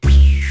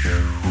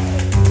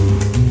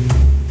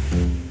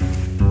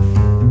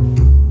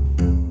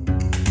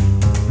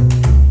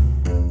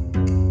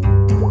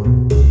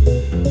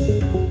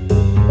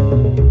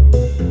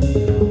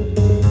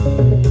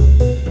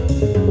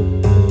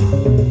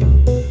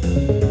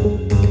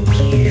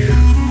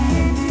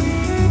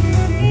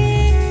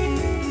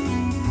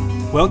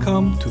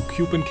Welcome to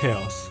Cube and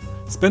Chaos.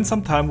 Spend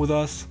some time with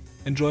us,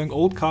 enjoying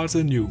old cards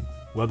and new,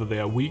 whether they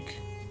are weak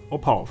or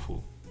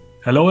powerful.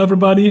 Hello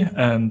everybody,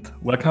 and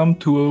welcome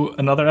to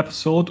another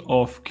episode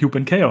of Cube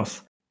and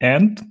Chaos.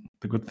 And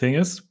the good thing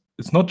is,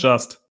 it's not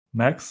just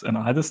Max and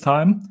I this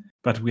time,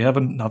 but we have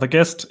another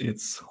guest.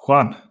 It's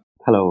Juan.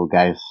 Hello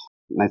guys,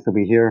 nice to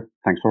be here.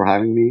 Thanks for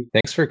having me.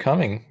 Thanks for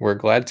coming. We're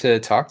glad to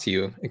talk to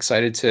you.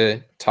 Excited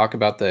to talk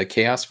about the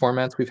Chaos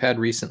formats we've had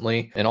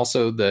recently and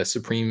also the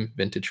Supreme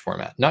Vintage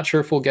format. Not sure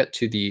if we'll get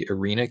to the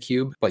Arena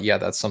Cube, but yeah,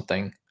 that's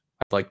something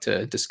I'd like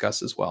to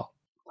discuss as well.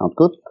 Sounds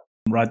good.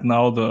 Right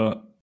now,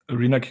 the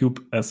Arena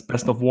Cube as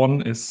best of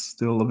one is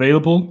still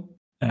available,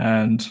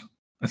 and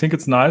I think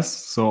it's nice.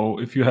 So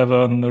if you have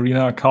an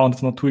Arena account,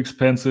 it's not too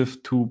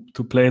expensive to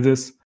play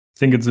this. I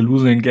think it's a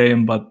losing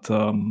game, but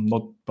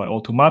not by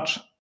all too much.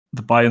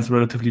 The buy-in is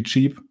relatively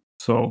cheap,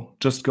 so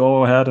just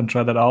go ahead and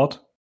try that out.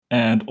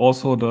 And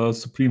also the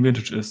Supreme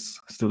Vintage is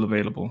still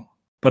available.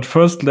 But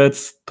first,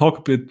 let's talk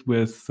a bit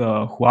with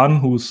Juan,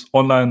 who's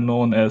online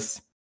known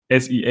as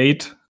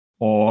SE8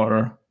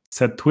 or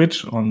Set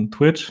Twitch on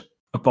Twitch,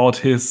 about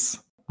his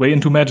way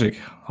into Magic.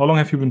 How long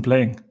have you been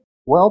playing?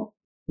 Well,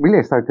 really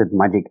I started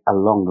Magic a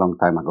long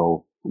time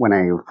ago. When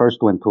I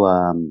first went to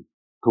an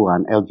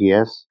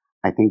LGS,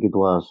 I think it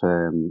was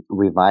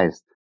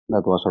Revised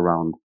that was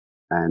around,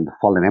 and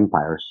Fallen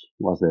Empires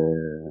was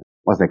the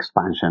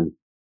expansion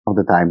of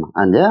the time.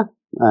 And yeah,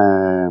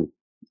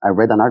 I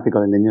read an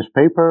article in the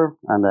newspaper,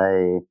 and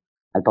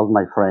I told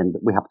my friend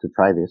we have to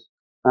try this.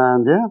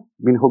 And yeah,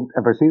 been hooked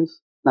ever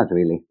since. Not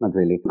really.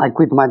 I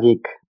quit Magic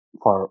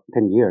for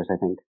 10 years, I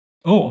think.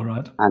 Oh, all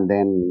right. And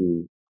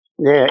then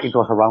yeah, it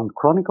was around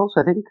Chronicles,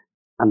 I think.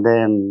 And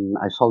then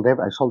I sold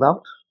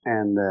out,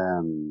 and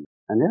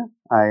yeah,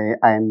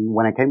 and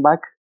when I came back,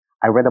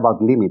 I read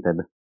about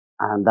Limited,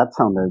 and that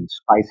sounded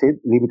spicy.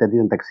 Limited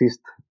didn't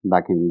exist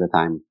back in the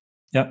time.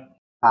 Yeah.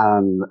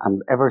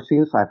 And ever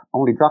since, I've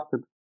only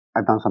drafted.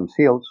 I've done some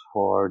seals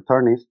for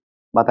tourneys,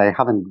 but I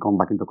haven't gone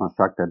back into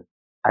constructed.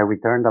 I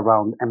returned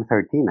around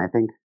M13, I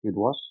think it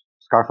was.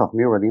 Scars of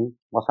Mirrodin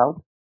was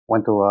out.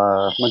 Went to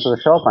the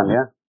shop, and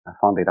yeah, I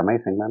found it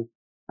amazing, man.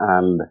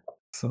 And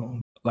so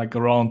like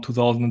around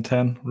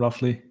 2010,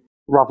 roughly.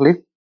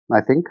 Roughly,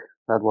 I think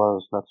that's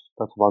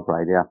about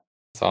right. Yeah.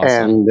 That's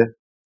awesome. And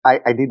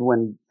I did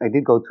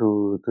go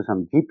to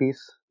some GPs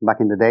back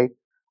in the day.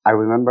 I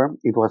remember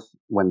it was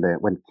when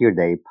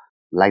Kirdape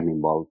Lightning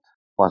Bolt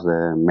was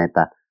the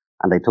meta,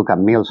 and they took a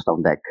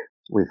Millstone deck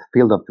with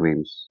Field of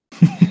Dreams,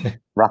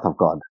 Wrath of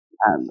God,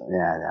 and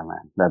yeah,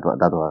 man, that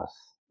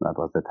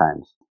was the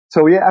times.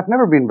 So yeah, I've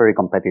never been very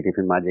competitive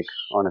in Magic,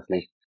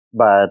 honestly,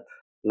 but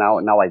now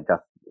I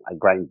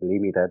grind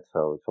Limited,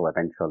 so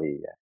eventually,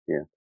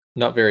 yeah.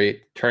 Not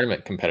very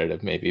tournament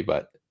competitive, maybe,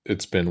 but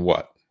it's been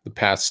the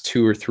past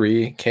 2 or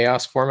 3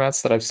 Chaos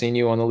formats that I've seen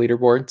you on the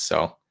leaderboard.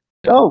 So.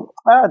 Yeah. Oh,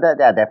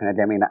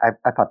 definitely. I mean,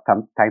 I've had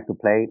time to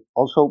play.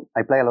 Also,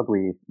 I play a lot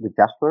with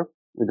Jasper,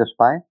 with the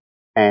Spy,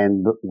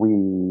 and we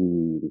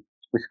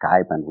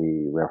Skype and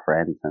we're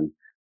friends, and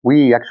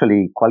we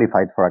actually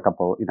qualified for a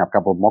couple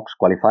MOX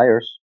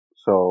qualifiers.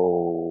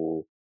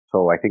 So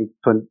I think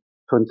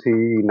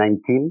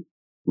 2019,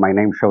 my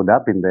name showed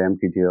up in the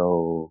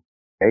MTGO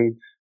page,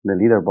 the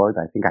leaderboard.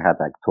 I think I had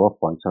like 12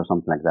 points or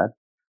something like that,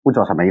 which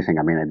was amazing.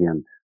 I mean, I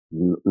didn't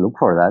look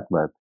for that,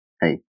 but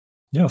hey.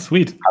 Yeah,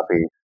 sweet.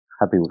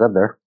 Happy we got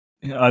there.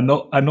 Yeah, I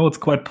know it's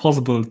quite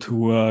possible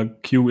to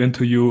queue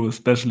into you,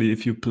 especially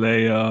if you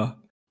play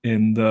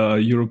in the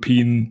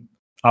European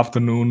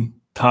afternoon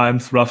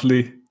times,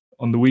 roughly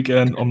on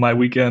my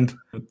weekend.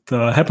 It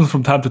happens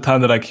from time to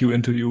time that I queue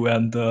into you,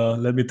 and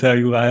let me tell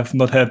you, I have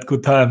not had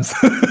good times.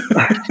 we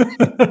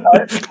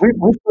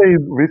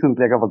played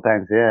recently a couple of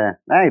times. Yeah,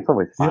 it's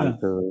always fun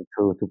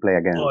to play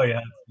again. Oh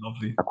yeah,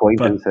 lovely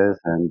acquaintances,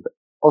 and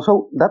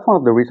also that's one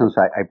of the reasons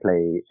I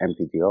play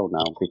MTGO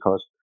now,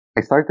 because I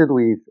started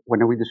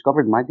when we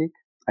discovered Magic.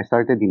 I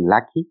started in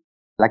Lucky.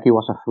 Lucky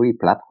was a free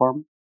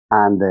platform,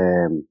 and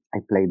I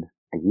played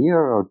a year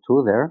or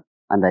 2 there,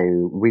 and I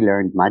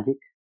relearned Magic.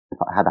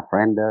 I had a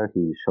friend there;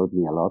 he showed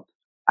me a lot,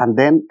 and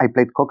then I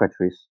played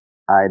Cockatrice.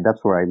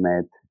 That's where I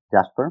met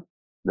Jasper,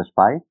 the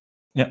Spy.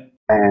 Yeah.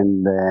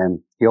 And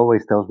he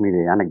always tells me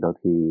the anecdote.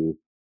 He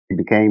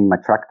became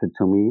attracted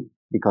to me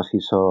because he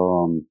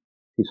saw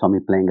me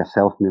playing a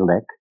self-mill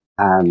deck,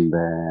 and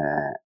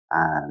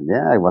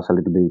yeah, I was a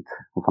little bit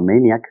of a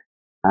maniac,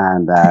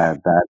 and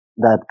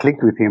that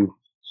clicked with him.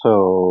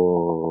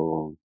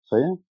 So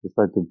yeah, we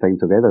started playing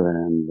together,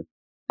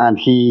 and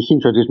he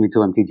introduced me to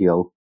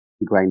MTGO.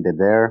 He grinded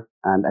there,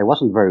 and I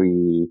wasn't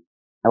very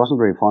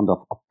fond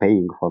of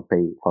paying for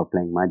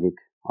playing Magic,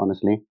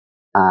 honestly,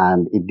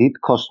 and it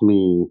did cost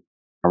me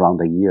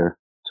around a year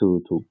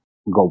to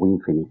go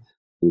infinite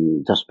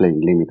in just playing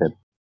Limited.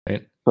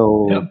 Right.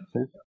 So yeah.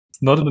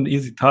 It's not an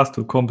easy task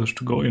to accomplish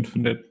to go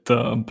infinite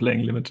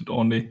playing Limited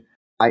only.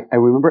 I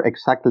remember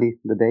exactly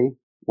the day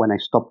when I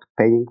stopped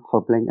paying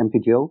for playing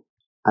MTGO,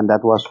 and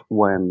that was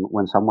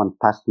when someone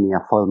passed me a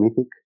foil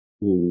mythic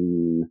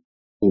in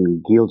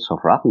Guilds of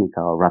Ravnica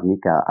or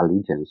Ravnica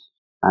Allegiance.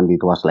 and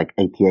it was like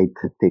 88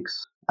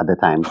 ticks at the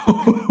time.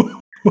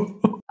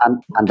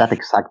 And that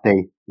exact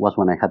day was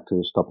when I had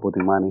to stop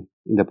putting money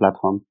in the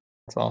platform.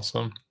 That's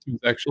awesome. It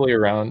was actually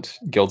around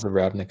Guilds of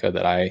Ravnica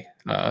that I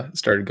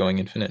started going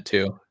infinite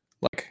too.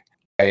 Like,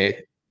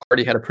 I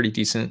already had a pretty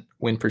decent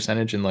win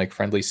percentage in like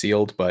friendly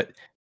sealed, but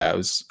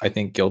I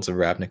think Guilds of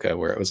Ravnica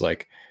where it was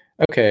like,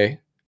 okay,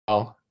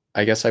 well,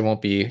 I guess I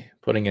won't be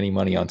putting any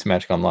money onto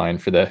Magic Online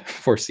for the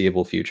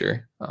foreseeable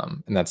future.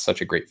 And that's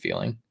such a great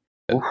feeling.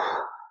 Oof,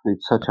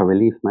 it's such a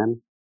relief,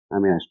 man. I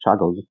mean, I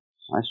struggled,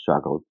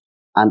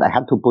 and I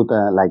had to put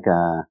like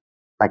a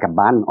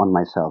ban on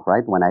myself,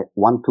 right? When I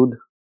wanted,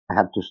 I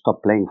had to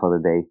stop playing for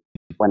the day.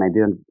 When I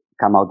didn't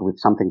come out with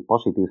something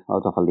positive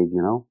out of a league,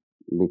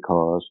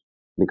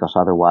 because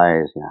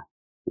otherwise, yeah,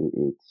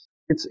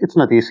 it's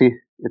not easy.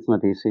 It's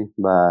not easy,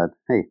 but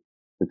hey,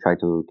 we try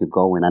to keep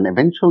going, and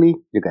eventually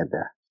you get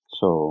there.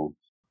 So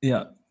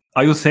yeah,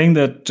 are you saying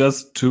that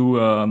just to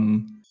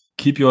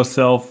keep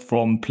yourself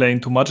from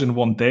playing too much in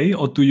one day,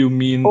 or do you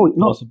mean no,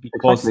 also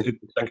because exactly.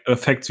 it like,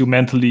 affects you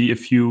mentally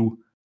if you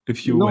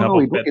have No,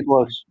 a bad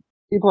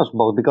it was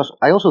both because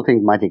I also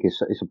think Magic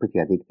is a pretty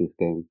addictive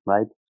game,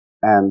 right?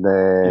 And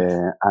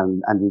yes.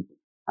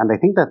 and I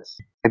think that's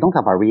I don't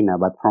have Arena,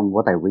 but from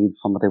what I read,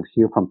 from what I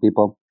hear from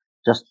people,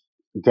 just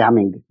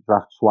jamming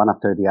drafts one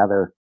after the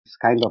other, it's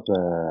kind of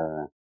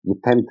the you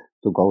tend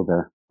to go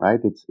there, right?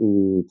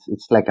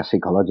 It's like a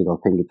psychological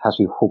thing. It has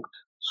you hooked.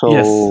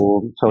 Yes.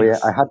 So yeah,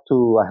 Yes. I had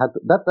to,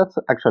 that's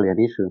actually an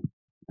issue.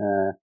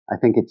 I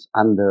think it's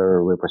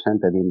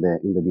underrepresented in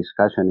the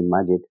discussion in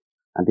Magic,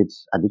 and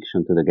it's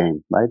addiction to the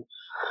game, right?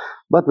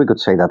 But we could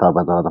say that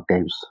about a lot of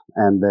games.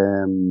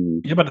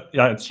 And Yeah, but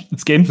yeah,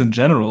 it's games in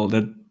general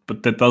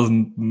but that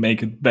doesn't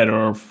make it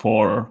better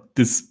for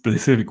this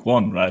specific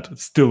one, right?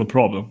 It's still a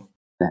problem.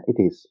 yeah, it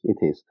is. It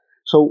is.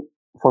 So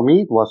for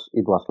me, it was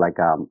like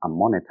a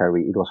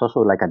monetary. It was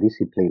also like a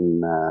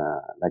discipline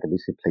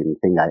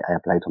thing I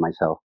applied to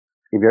myself.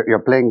 If you're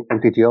playing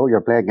MTGO,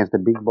 you're playing against the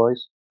big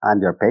boys,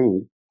 and you're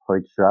paying for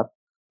each draft.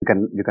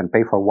 You can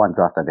pay for one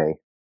draft a day,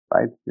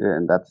 right? Yeah,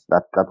 and that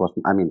was.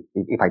 I mean,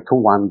 if I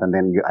 2-1, and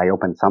then I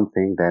opened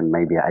something, then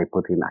maybe I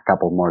put in a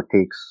couple more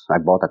ticks. I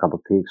bought a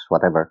couple ticks,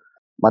 whatever.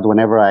 But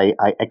whenever I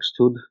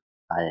X2'd,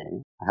 I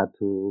had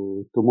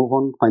to move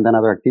on, find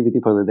another activity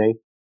for the day.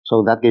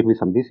 So that gave me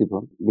some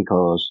discipline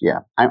because,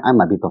 yeah,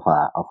 I'm a bit of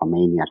a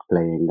maniac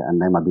playing,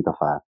 and I'm a bit of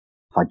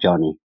a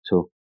Johnny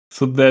too.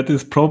 So that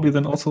is probably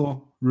then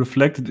also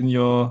reflected in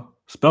your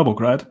spellbook,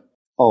 right?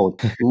 Oh,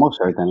 most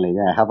certainly.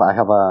 Yeah, I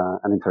have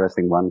an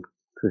interesting one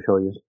to show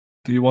you.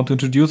 Do you want to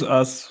introduce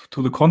us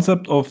to the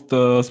concept of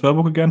the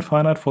spellbook again,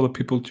 Finite, for the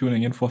people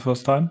tuning in for the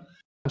first time?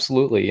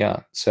 Absolutely,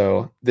 yeah.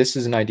 So this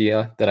is an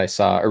idea that I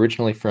saw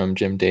originally from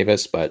Jim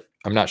Davis, but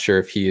I'm not sure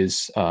if he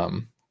is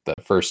the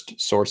first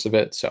source of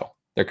it. So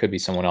there could be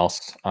someone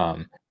else.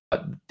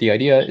 But the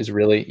idea is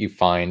really you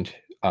find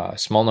a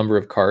small number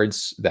of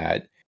cards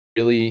that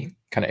really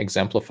kind of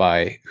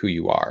exemplify who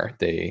you are.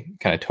 They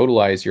kind of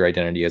totalize your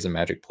identity as a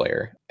Magic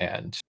player.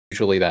 And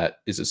usually that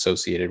is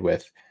associated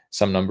with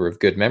some number of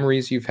good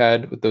memories you've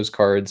had with those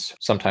cards.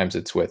 Sometimes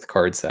it's with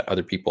cards that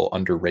other people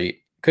underrate.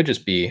 Could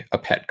just be a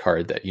pet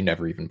card that you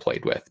never even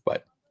played with,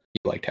 but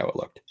you liked how it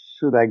looked.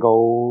 Should I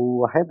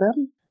go ahead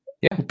then?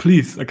 Yeah. Oh,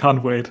 please, I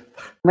can't wait.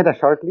 I made a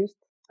short list.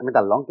 I made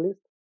a long list,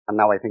 and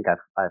now I think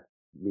I've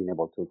been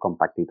able to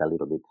compact it a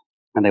little bit.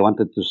 And I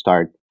wanted to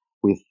start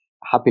with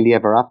Happily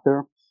Ever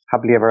After.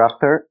 Happily Ever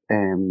After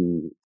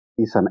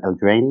is an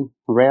Eldraine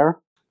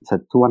rare. It's a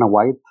 2 and a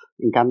white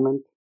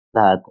enchantment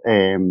that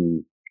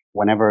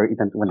when it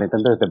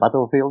enters the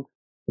battlefield,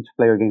 each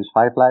player gains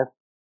 5 life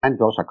and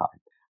draws a card.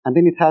 And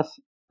then it has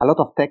a lot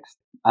of text,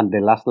 and the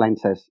last line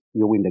says,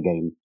 "You win the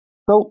game."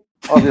 So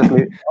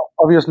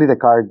obviously the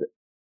card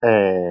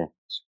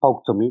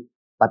spoke to me,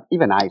 but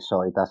even I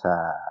saw it as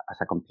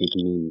a complete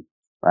meme,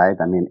 right?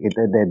 I mean,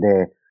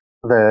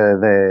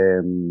 the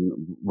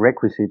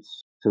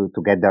requisites to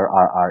get there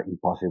are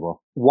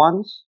impossible.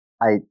 Once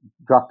I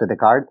drafted the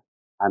card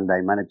and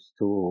I managed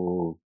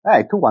to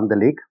won the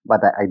league,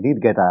 but I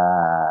did get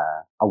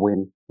a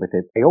win with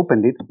it. I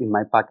opened it in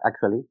my pack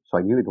actually, so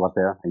I knew it was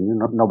there. I knew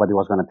nobody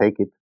was going to take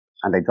it,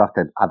 and I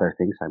drafted other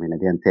things. I mean, I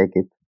didn't take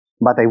it,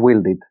 but I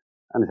willed it,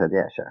 and I said,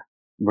 yeah, sure,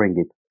 bring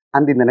it.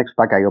 And in the next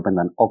pack, I opened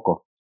an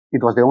Oko.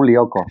 It was the only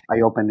Oko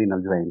I opened in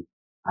Eldraine,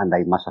 and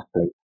I must have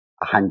played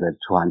 100,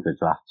 200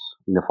 drafts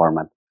in the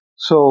format.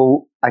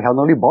 So I had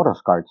only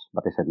Boros cards,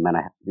 but I said, man,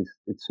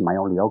 it's my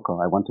only Oko.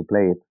 I want to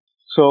play it.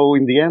 So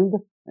in the end,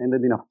 I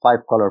ended in a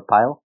 5-color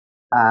pile,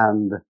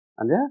 and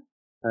yeah,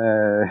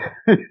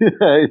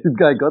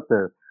 I got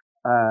there.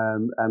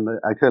 And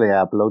actually,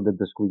 I uploaded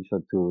the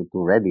screenshot to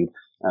Reddit,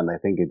 and I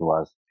think it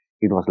was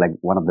like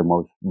one of the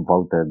most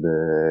voted.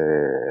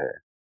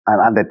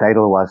 And the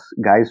title was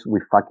 "Guys, we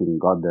fucking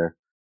got there,"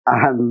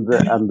 and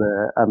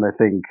I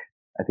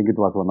think it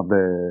was one of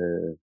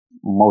the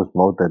most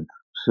voted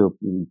sub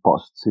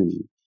posts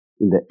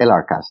in the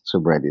LRcast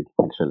subreddit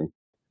actually.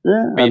 Yeah, I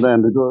and mean,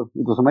 then it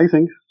was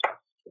amazing.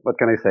 What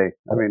can I say?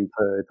 I mean,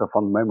 it's a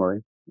fun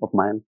memory of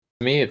mine.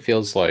 To me, it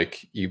feels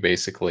like you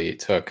basically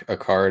took a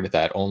card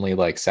that only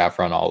like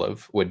Saffron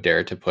Olive would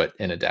dare to put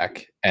in a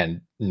deck, and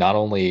not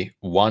only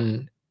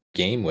won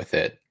game with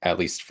it, at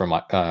least from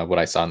what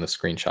I saw in the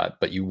screenshot,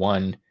 but you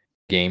won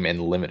game in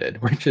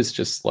limited, which is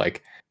just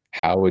like,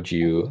 how would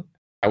you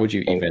Hey,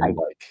 even I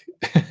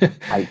like?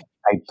 I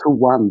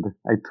 2-1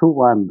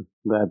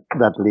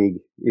 that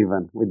league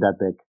even with that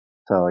deck.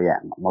 So yeah,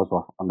 most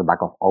of on the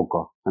back of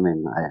Oko. I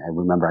mean, I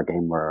remember a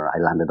game where I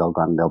landed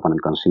Oko and the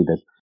opponent conceded.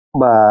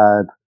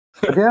 But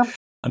yeah,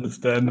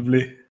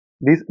 Understandably.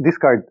 this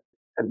card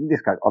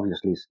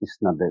obviously is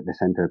not the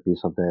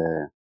centerpiece of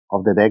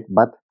the deck.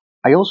 But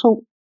I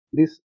also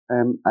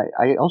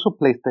I also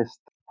play test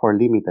for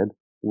limited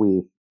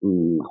with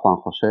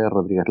Juan Jose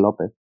Rodriguez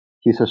Lopez.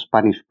 He's a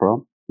Spanish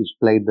pro. He's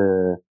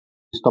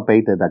top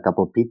 8 at a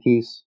couple of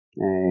PTs.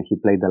 He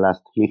played the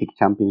last Mythic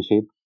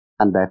Championship,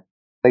 and I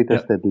play Yeah.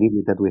 tested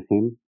limited with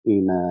him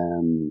in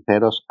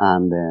Peros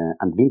and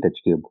Vintage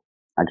Cube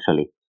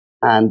actually.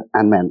 And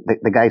man,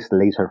 the guy's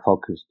laser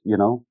focused, you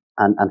know.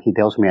 And he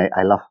tells me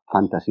I love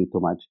fantasy too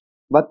much.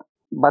 But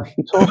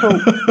it's also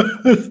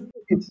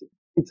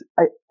it's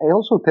I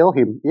also tell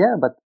him, yeah,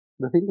 but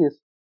the thing is,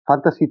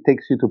 fantasy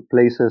takes you to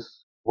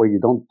places where you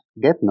don't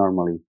get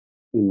normally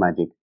in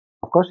Magic.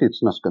 Of course,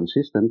 it's not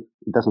consistent.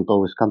 It doesn't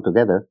always come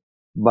together,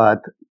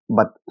 but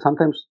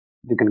sometimes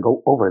you can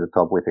go over the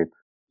top with it,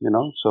 you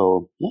know.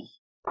 So yeah,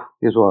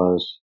 this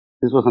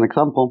was an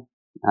example,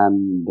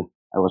 and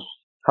I was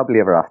happily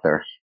ever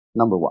after.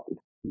 Number one.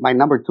 My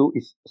number two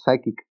is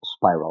Psychic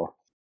Spiral.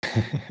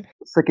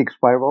 Psychic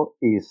Spiral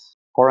is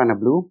 4 and a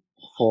blue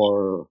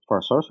for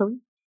sorcery.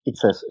 It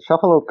says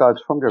shuffle all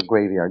cards from your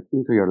graveyard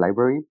into your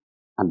library,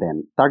 and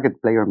then target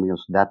player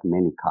mills that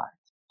many cards.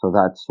 So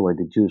that's where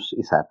the juice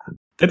is at.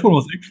 That one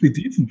was actually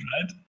decent,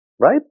 right?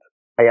 Right?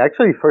 I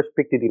actually first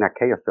picked it in a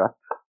chaos draft,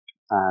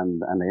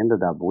 and I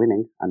ended up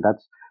winning. And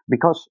that's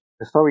because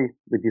the story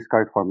with this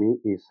card for me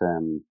is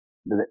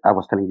I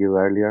was telling you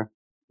earlier,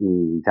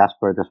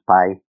 Jasper the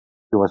Spy.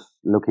 He was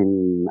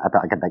looking at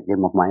that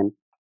game of mine,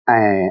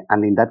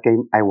 and in that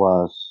game I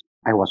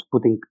was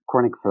putting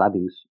chronic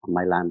floodings on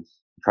my lands,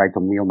 try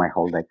to mill my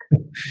whole deck,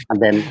 and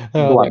then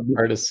Oh, do a that big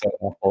card is so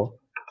awful.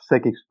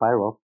 Psychic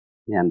Spiral.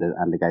 Yeah, and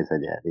the guy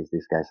said, yeah,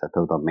 this guy's a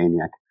total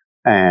maniac,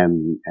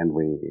 and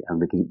we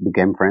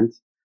became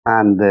friends.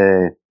 And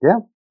yeah,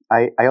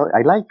 I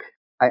like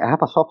I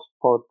have a soft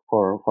spot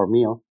for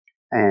Mio,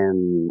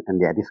 and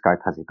yeah, this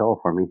card has it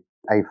all for me.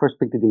 I first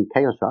picked it in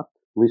Chaos Draft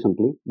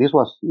recently. This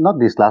was not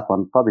this last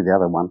one, probably the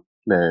other one,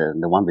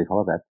 the one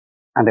before that.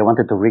 And I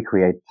wanted to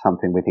recreate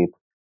something with it,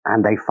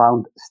 and I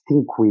found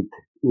Stinkweed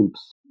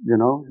imps. You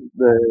know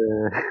the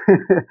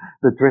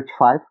the Dredge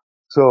 5.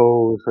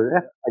 So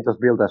yeah, I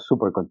just built a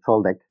super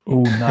control deck.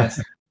 Oh,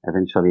 nice.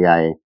 Eventually,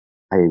 I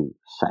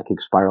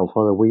Psychic Spiral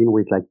for the win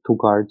with like 2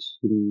 cards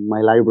in my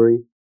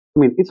library. I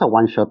mean, it's a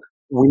one shot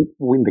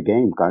win the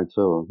game card.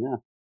 So yeah,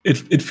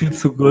 It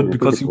feels so I good think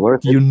because it's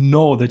worth it. you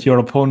know that your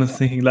opponent's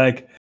thinking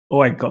like, oh,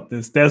 I got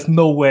this. There's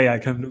no way I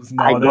can lose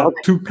I now. There got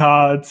are 2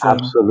 cards and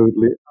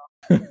absolutely,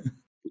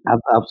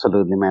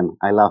 absolutely, man.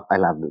 I love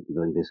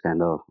doing this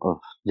kind of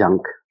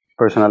junk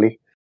personally.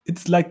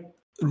 it's like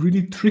a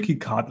really tricky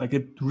card. Like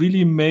it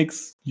really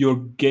makes your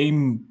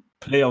game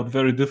play out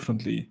very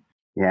differently.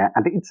 Yeah,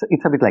 and it's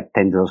a bit like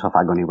Tendrils of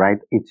Agony, right?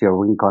 It's your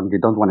win con. You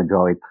don't want to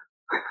draw it,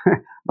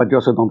 but you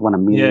also don't want to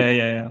mill Yeah, it.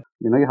 yeah, yeah.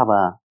 You know, you have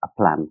a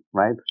plan,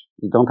 right?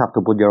 You don't have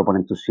to put your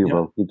opponent to 0.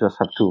 Yeah. You just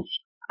have to.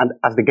 And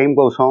as the game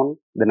goes on,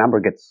 the number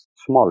gets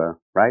smaller,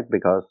 right?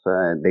 Because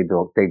they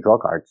draw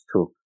cards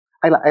too.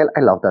 I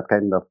love that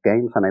kind of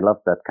games, and I love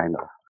that kind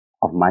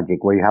of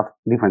Magic where you have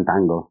different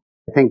angle.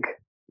 I think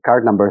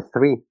card number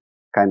 3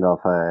 kind of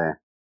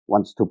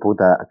wants to put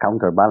a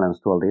counterbalance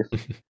to all this.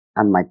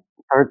 And my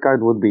third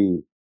card would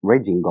be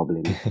Raging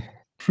Goblin.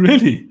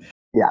 Really?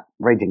 Yeah,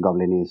 Raging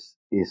Goblin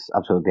is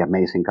absolutely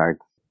amazing card.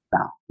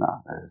 No,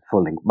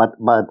 fooling. But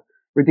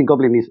Raging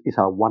Goblin is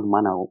a 1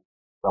 mana,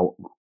 a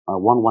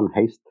 1/1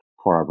 haste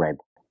for a red.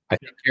 I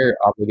think you're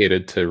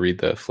obligated to read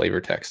the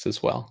flavor text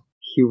as well.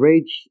 He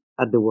raged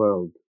at the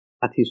world,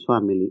 at his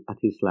family, at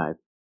his life,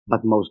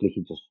 but mostly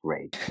he just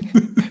raged.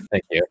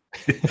 Thank you.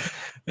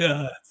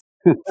 Yeah.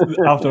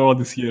 After all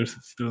these years,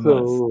 it's still nice.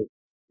 So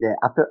yeah,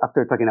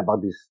 after talking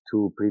about these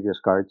 2 previous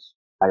cards,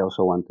 I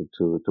also wanted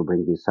to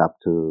bring this up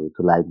to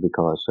light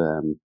because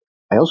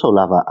I also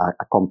love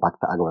a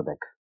compact aggro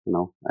deck. You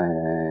know,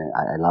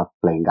 I love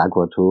playing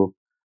aggro too.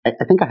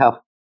 I think I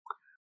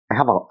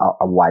have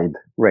a wide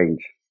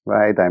range,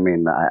 right? I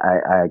mean,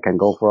 I can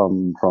go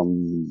from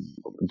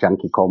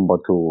junky combo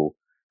to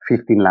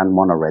 15 land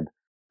mono red,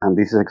 and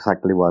this is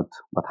exactly what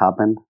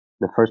happened.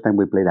 The first time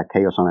we played a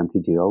Chaos on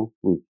MTGO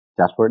with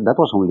Jasper, that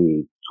was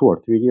only 2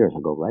 or 3 years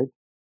ago, right?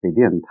 They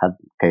didn't have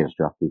Chaos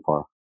Draft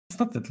before. It's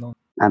not that long.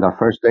 And our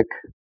first deck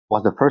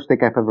was the first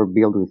deck I've ever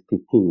built with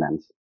 15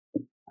 lands,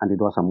 and it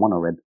was a mono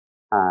red.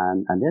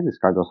 And yeah, this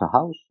card was a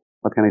house.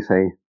 What can I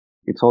say?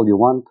 It's all you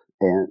want,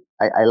 and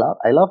I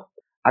love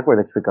aggro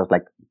decks because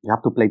like you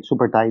have to play it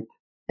super tight.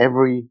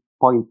 Every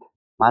point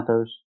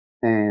matters,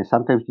 and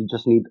sometimes you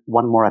just need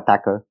one more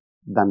attacker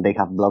than they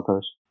have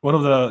blockers. One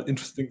of the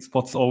interesting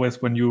spots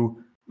always when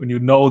you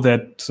know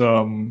that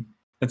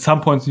at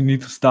some points you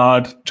need to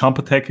start jump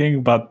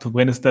attacking, but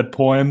when is that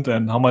point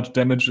and how much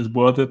damage is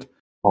worth it?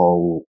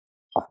 Oh,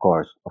 of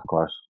course.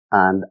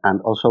 And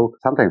also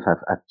sometimes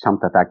I've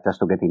jumped attack just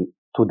to get in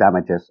 2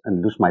 damages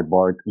and lose my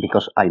board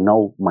because I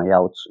know my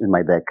outs in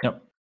my deck.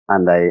 Yep.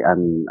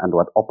 And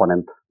what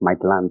opponent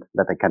might land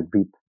that I can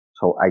beat.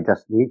 So I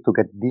just need to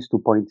get these 2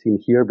 points in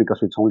here because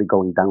it's only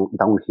going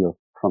downhill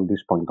from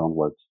this point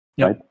onwards.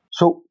 Yep. Right?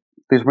 So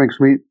this brings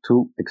me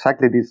to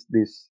exactly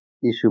this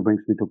issue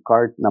brings me to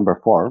card number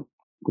 4,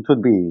 which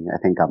would be, I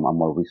think, a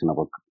more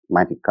reasonable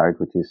Magic card,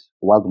 which is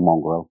Wild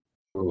Mongrel.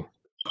 Ooh.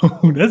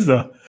 That's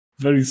a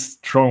very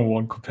strong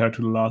one compared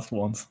to the last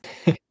ones.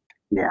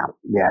 Yeah,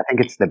 I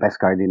think it's the best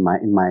card in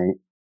my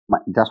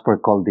Jasper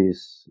called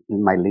this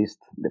in my list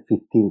the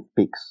 15th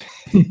picks.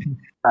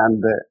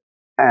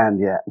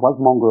 and yeah, Wild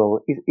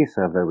Mongrel is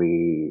a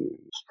very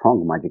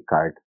strong Magic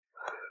card.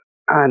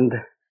 And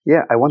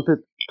yeah, I wanted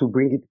to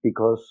bring it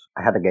because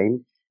I had a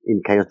game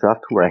in Chaos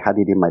Draft where I had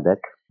it in my deck.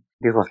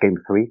 This was game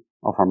 3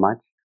 of our match,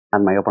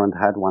 and my opponent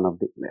had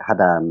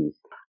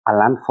a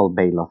Landfall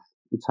Baloth.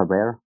 It's a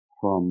rare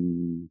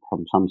from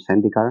some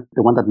Zendikar,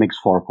 the one that makes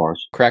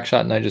 4/4s.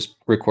 Crackshot and I just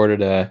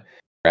recorded a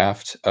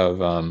draft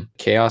of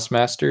Chaos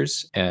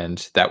Masters,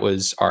 and that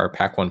was our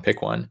pack 1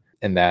 pick 1,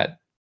 and that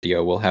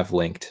video we'll have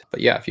linked.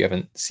 But yeah, if you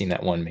haven't seen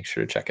that one, make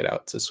sure to check it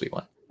out. It's a sweet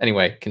one.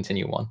 Anyway,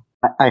 continue on.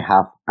 I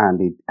have, and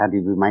it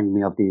reminded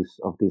me of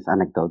this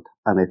anecdote,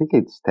 and I think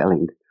it's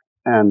telling.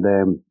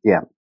 And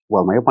yeah,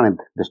 well, my opponent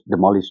just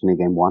demolished me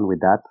game 1 with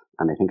that,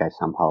 and I think I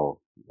somehow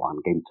won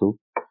game 2.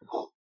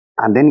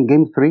 And then in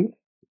game 3,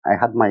 I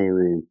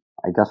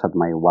just had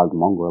my Wild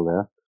Mongrel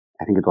there.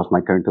 I think it was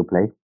my turn to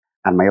play,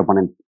 and my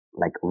opponent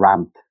like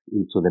ramped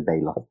into the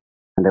Baloth,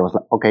 and I was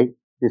like, okay,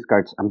 this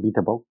card's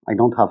unbeatable. I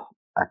don't have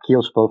a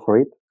kill spell for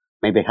it.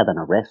 Maybe I had an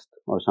arrest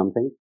or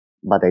something,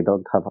 but I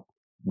don't have.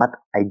 But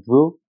I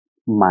drew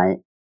my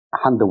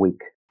Hand the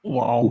Weak.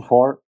 Wow.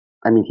 Before,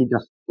 I mean, he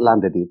just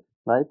landed it,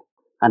 right?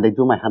 And I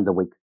drew my Hand the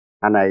Weak.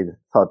 And I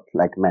thought,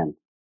 like, man,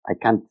 I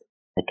can't.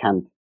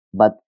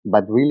 But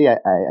really,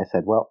 I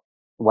said, well,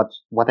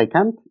 what I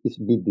can't is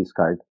beat this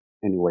card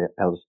anywhere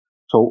else.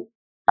 So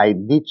I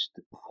ditched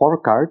 4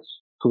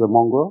 cards to the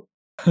Mongrel,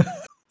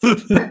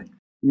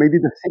 made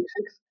it a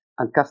 6/6,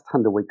 and cast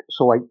Hand the Weak.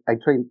 So I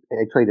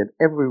traded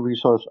every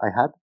resource I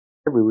had,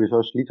 every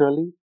resource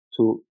literally,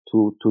 to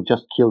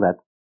just kill that.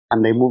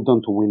 And they moved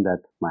on to win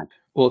that match.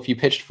 Well, if you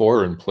pitched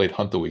 4 and played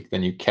Hunt the Week,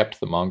 then you kept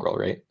the Mongrel,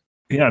 right?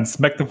 Yeah, and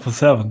smacked them for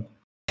 7.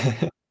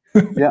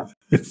 Yeah,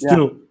 it's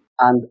still.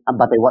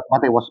 But it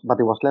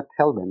was left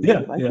hellbent,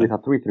 right? With a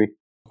 3/3.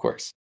 Of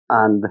course.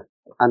 And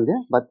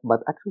yeah,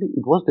 but actually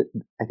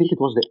I think it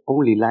was the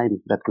only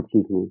line that could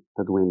give me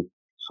that win.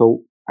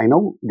 So I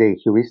know the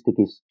heuristic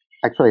is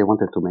actually I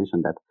wanted to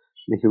mention that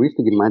the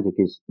heuristic in Magic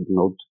is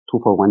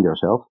 2-for-1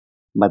 yourself,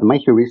 but my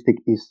heuristic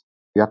is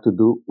you have to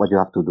do what you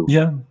have to do.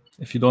 Yeah.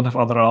 If you don't have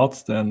other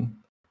outs, then.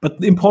 But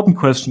the important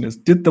question is: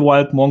 did the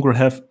Wild Mongrel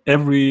have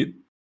every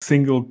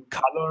single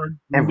color?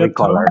 Every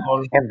color.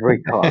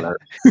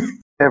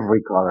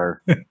 Every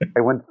color.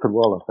 I went through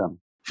all of them.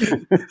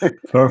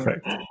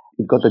 Perfect.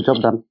 It got the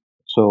job done.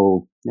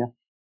 So yeah,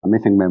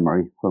 amazing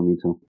memory for me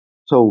too.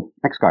 So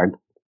next card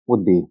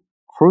would be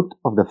Fruit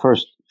of the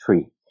First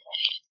Tree.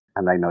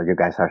 And I know you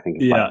guys are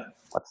thinking,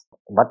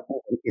 what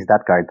is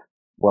that card?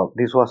 Well,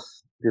 this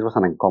was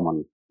an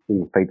uncommon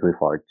in Fate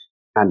Reforged.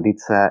 And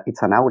it's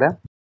an aura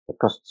that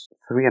costs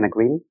 3 and a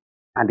green,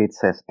 and it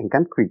says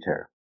Encant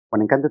Creature.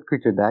 When enchanted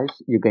creature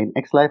dies, you gain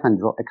X life and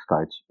draw X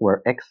cards,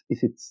 where X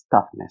is its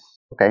toughness.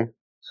 Okay?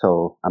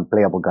 So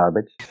unplayable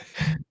garbage.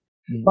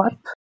 But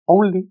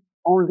only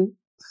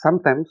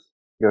sometimes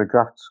your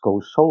drafts go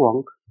so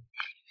wrong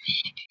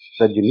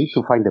that you need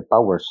to find the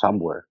power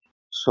somewhere.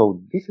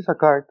 So this is a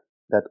card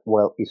that,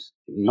 well, is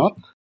not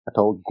at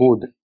all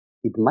good.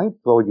 It might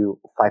draw you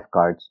 5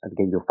 cards and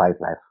gain you 5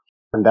 life.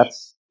 And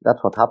that's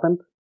what happened.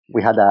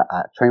 We had a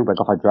train wreck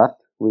of a draft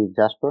with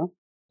Jasper.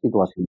 It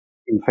was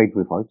in Fate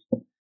Reforged.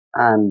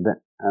 And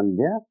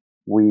yeah,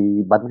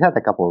 we had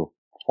a couple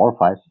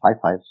 4/5s,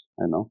 5/5s,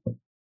 I don't know.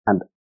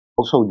 And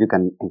also you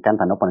can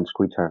encant an opponent's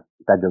creature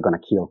that you're gonna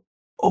kill.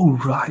 Oh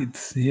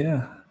right,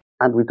 yeah.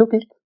 And we took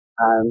it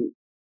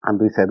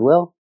and we said,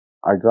 well,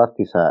 our draft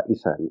is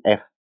an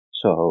F,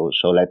 so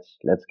let's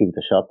give it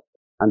a shot.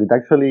 And it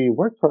actually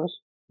worked for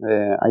us.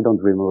 I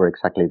don't remember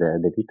exactly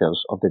the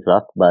details of the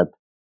draft, but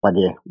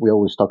yeah, we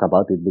always talk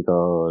about it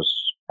because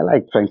I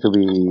like trying to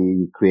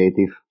be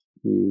creative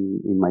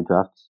in my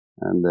drafts.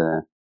 And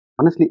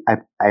honestly,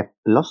 I've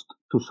lost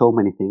to so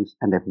many things,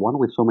 and I've won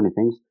with so many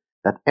things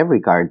that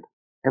every card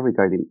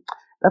in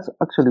that's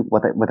actually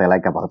what I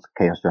like about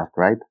Chaos Draft,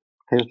 right?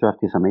 Chaos Draft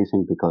is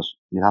amazing because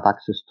you have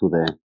access to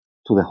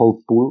the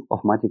whole pool of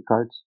Magic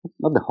cards,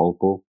 not the whole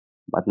pool,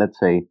 but let's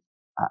say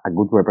a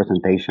good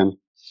representation,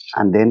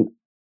 and then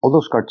all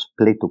those cards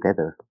play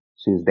together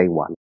since day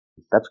one.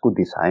 That's good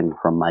design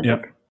from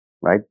Magic,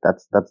 right?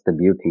 That's the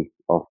beauty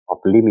of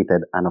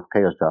Limited and of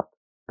Chaos Draft,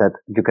 that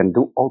you can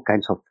do all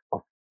kinds of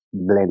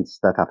blends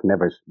that have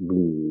never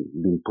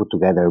been put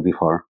together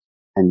before,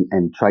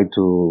 and try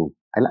to.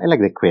 I like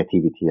the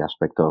creativity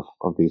aspect of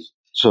this.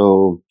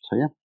 So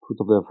yeah, Fruit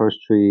of the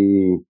First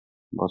Tree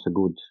was a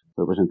good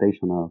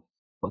representation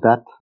of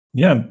that.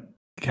 Yeah,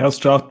 Chaos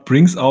Draft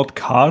brings out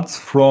cards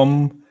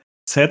from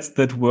sets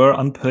that were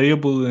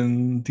unplayable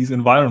in these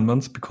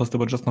environments because they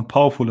were just not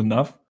powerful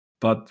enough.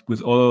 But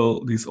with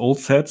all these old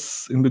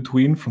sets in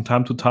between, from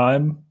time to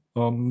time,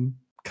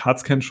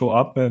 cards can show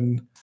up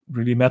and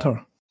really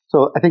matter.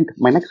 So I think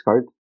my next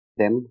card,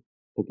 then,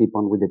 to keep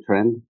on with the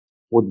trend,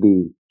 would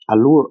be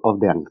Allure of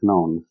the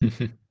Unknown.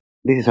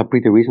 This is a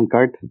pretty recent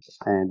card,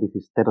 and this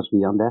is Teros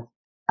Beyond Death,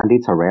 and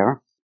it's a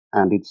rare,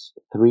 and it's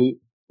 3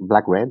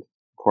 black-red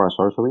for a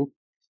sorcery.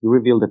 You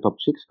reveal the top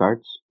 6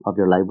 cards of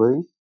your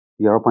library,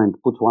 your opponent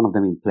puts one of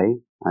them in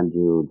play, and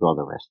you draw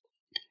the rest.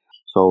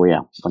 So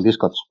yeah, when this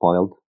got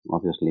spoiled,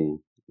 obviously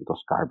it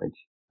was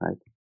garbage, right?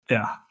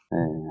 Yeah.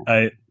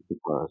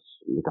 Because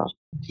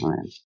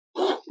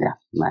yeah,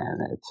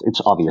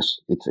 it's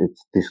obvious. It's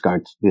this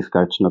card's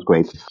not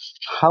great.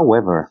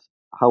 However,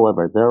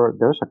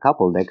 there's a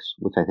couple decks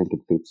which I think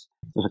it fits.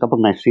 There's a couple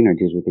of nice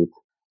synergies with it.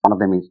 One of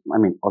them is, I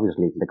mean,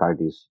 obviously the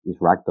card is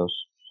Rakdos,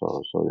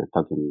 so you're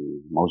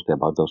talking mostly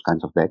about those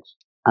kinds of decks.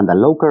 And the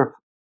low curve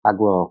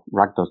aggro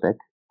Rakdos deck,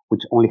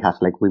 which only has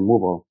like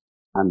removal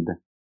and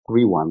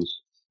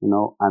 3/1s,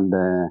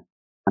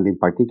 and in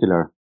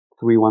particular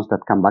 3/1s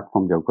that come back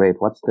from your grave.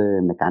 What's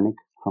the mechanic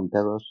from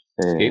Teros?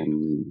 Escape.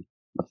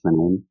 What's the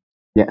name?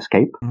 Yeah,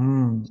 Escape.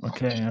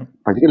 Okay. Yeah.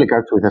 Particularly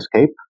cards with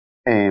Escape.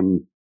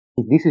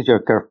 If this is your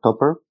curve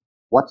topper,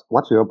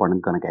 what's your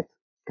opponent gonna get?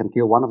 You can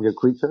kill one of your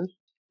creatures.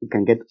 You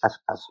can get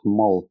a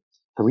small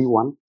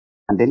 3/1,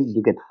 and then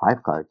you get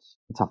 5 cards.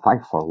 It's a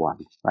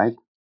 5/1, right?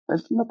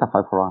 It's not a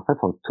 5/1,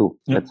 5/2,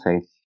 Yeah. let's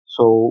say.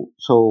 So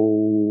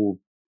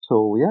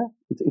yeah,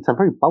 it's a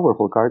very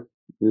powerful card.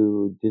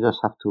 You just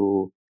have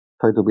to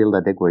try to build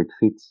a deck where it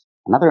fits.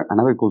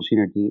 Another cool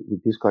synergy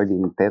with this card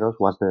in Teros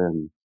was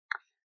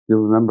you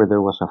remember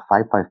there was a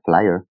 5/5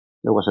 flyer.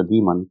 There was a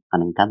demon,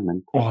 an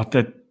enchantment. Oh,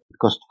 that It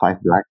cost 5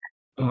 black,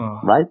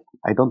 right?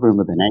 I don't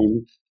remember the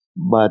name,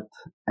 but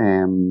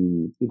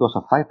it was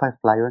a 5/5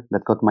 flyer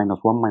that got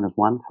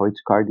 -1/-1 for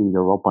each card in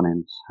your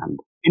opponent's hand.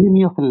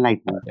 Enemy of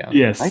Enlightenment. Yeah.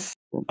 Yes.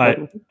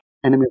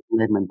 Enemy of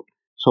Enlightenment.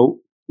 So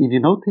if you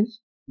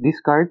notice, this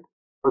card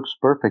works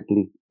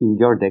perfectly in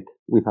your deck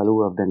with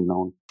Allure of the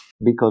Unknown,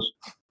 because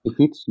if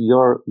it's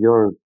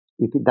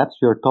that's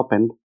your top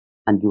end,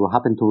 and you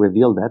happen to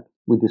reveal that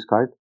with this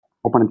card,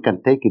 opponent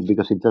can take it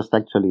because it just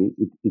actually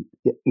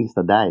it is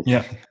the dice.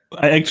 Yeah,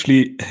 I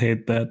actually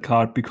hate that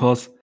card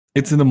because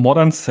it's in a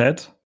modern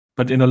set,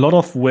 but in a lot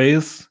of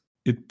ways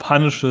it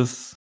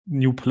punishes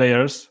new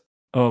players,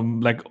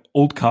 like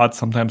old cards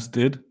sometimes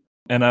did.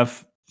 And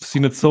I've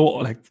seen it so,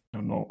 like, I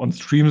don't know, on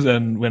streams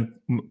and when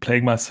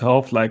playing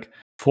myself, like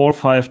 4 or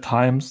 5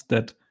 times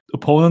that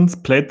opponents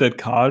played that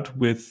card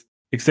with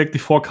exactly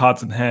 4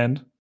 cards in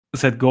hand,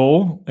 said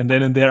go, and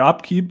then in their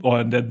upkeep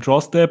or in their draw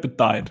step, it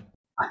died.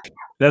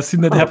 I've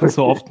seen that happen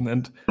so often,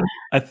 and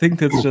I think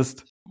that's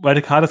just why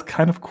the card is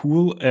kind of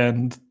cool,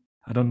 and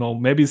I don't know,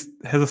 maybe it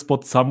has a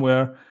spot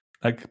somewhere,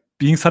 like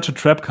being such a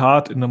trap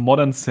card in a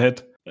modern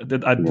set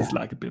that I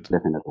dislike a bit.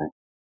 Definitely.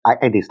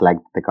 I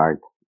disliked the card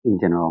in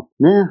general.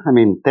 Yeah, I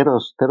mean,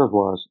 Teros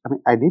was, I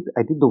mean, I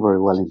did do very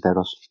well in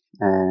Teros,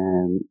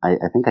 and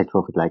I think I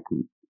trophied like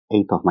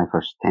 8 of my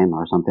first 10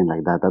 or something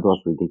like that. That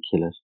was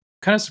ridiculous.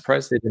 Kind of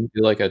surprised they didn't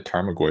do like a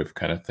Tarmogoyf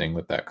kind of thing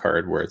with that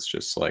card, where it's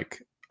just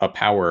like a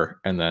power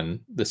and then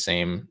the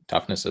same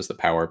toughness as the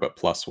power but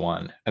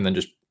 +1, and then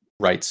just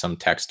write some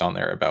text on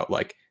there about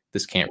like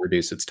this can't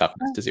reduce its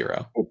toughness to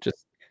 0. It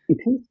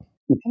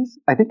is.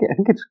 I think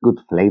it's good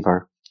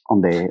flavor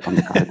on the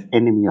card.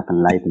 Enemy of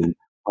Enlightenment,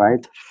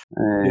 right?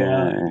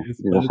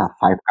 You just have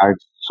 5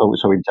 cards, so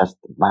it just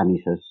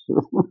vanishes.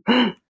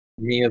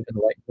 Enemy of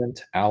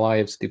Enlightenment, ally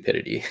of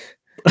stupidity.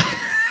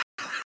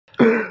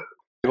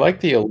 I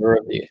like the Allure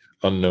of the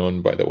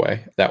Unknown, by the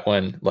way. That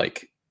one,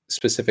 like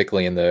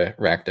specifically in the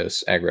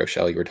Rakdos aggro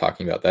shell you were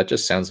talking about, that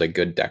just sounds like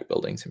good deck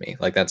building to me.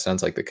 Like that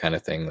sounds like the kind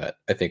of thing that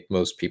I think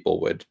most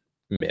people would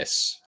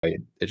miss.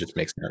 It just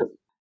makes sense.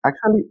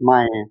 Actually,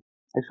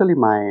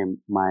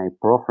 my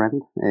pro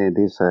friend,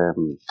 this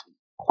Juan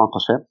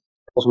Jose,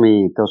 tells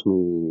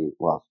me.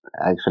 Well,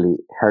 I actually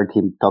heard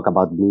him talk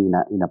about me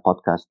in a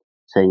podcast,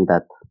 saying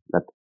that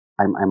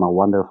I'm a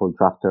wonderful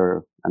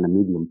drafter and a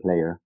medium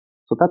player.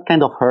 So that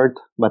kind of hurt,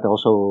 but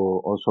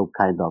also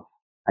kind of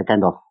I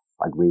kind of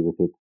agree with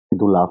it. I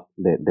do love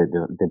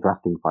the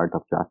drafting part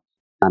of draft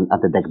and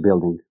the deck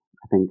building.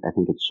 I think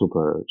it's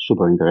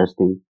super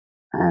interesting,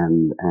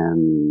 and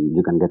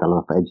you can get a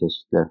lot of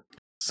edges there.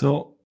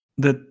 So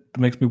that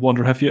makes me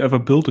wonder: have you ever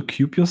built a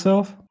cube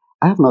yourself?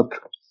 I have not.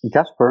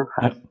 Jasper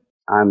has,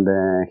 and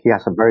he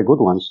has a very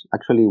good ones.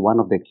 Actually, one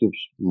of the cubes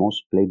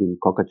most played in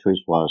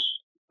Cockatrice was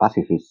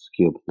Pacifist's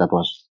cube. That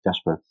was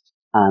Jasper,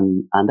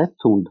 and I've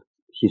tuned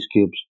his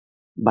cubes,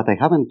 but I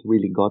haven't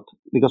really got,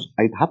 because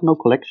I have no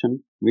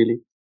collection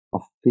really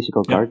of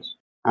physical cards,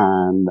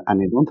 and I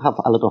don't have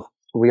a lot of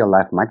real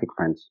life Magic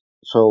friends.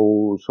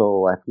 So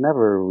I've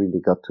never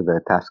really got to the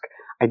task.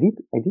 I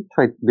did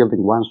try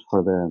building once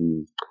for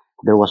the.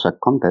 There was a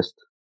contest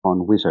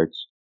on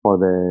Wizards for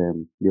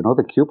the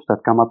the cubes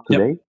that come up Yep.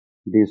 today.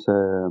 These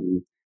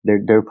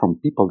they're from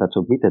people that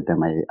submitted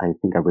them. I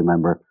think I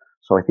remember.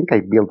 So I think I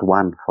built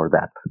one for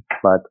that,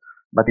 but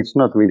it's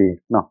not really.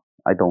 No,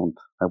 I don't.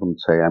 I wouldn't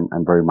say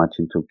I'm very much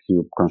into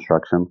cube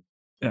construction.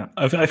 Yeah,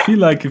 I feel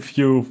like if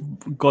you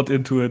got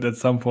into it at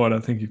some point, I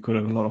think you could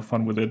have a lot of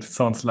fun with it. It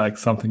sounds like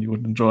something you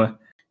would enjoy.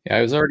 Yeah,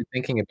 I was already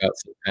thinking about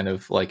some kind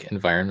of like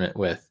environment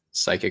with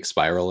Psychic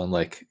Spiral and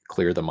like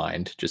Clear the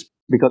Mind. Just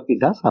Because it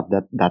does have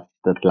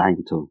that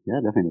line too. Yeah,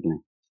 definitely.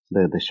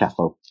 The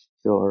shuffle,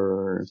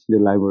 your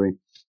library.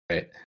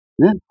 right.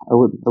 Yeah, I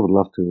would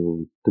love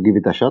to give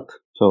it a shot.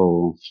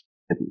 So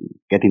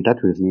get in touch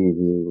with me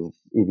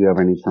if you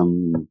ever need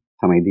some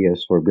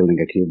ideas for building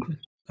a cube.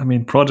 I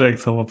mean,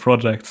 projects over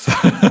projects.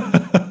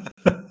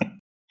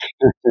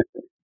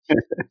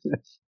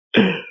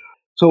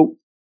 So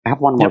I have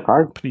one more Yep,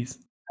 card. please.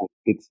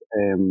 It's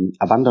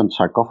Abandoned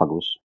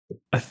Sarcophagus.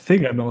 I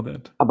think I know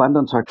that.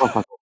 Abandoned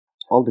Sarcophagus.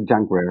 All the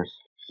junk rares.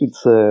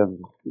 It's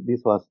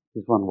this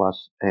one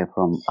was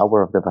from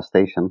Hour of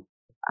Devastation,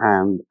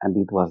 and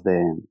it was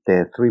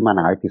the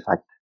 3-mana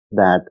artifact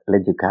that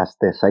let you cast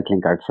the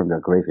cycling cards from your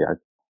graveyard.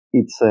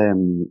 It's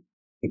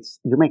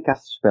you may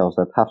cast spells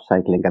that have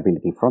cycling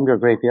ability from your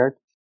graveyard,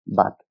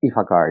 but if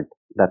a card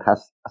that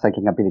has a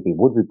cycling ability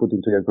would be put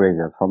into your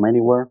graveyard from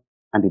anywhere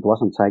and it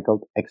wasn't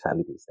cycled, exile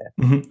it instead.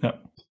 Mm-hmm, yeah.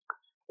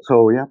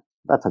 So yeah,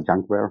 that's a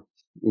junk rare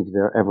if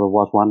there ever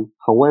was one.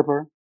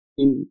 However,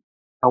 in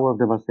Hour of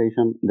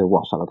Devastation, there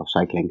was a lot of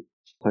cycling.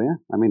 So yeah,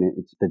 I mean,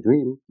 it's the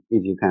dream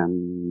if you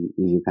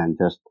can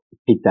just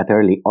pick that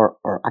early or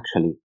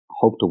actually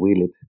hope to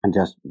wheel it and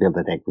just build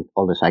a deck with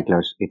all the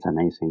cyclers. It's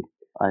amazing.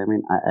 I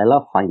mean, I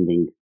love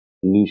finding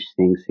niche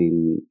things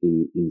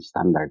in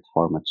standard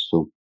formats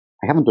too.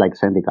 I haven't liked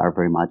Zendikar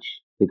very much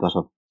because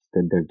of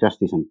there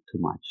just isn't too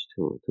much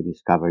to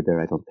discover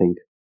there, I don't think.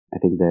 I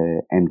think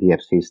the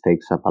MDFCs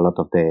takes up a lot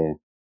of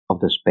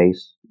the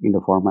space in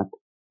the format,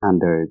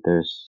 and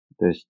there's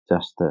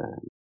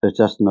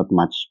just not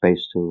much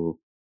space to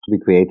be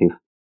creative.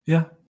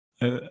 Yeah,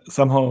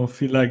 somehow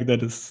feel like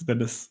that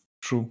is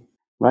true.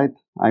 Right?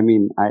 I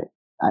mean,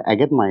 I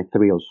get my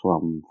thrills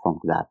from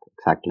that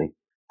exactly.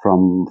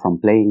 From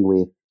playing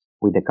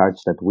with the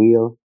cards that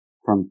wheel,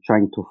 from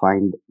trying to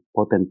find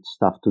potent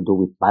stuff to do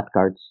with bad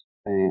cards.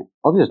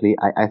 Obviously,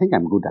 I think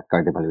I'm good at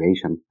card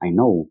evaluation. I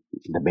know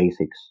the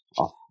basics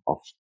of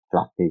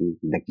drafting,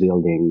 deck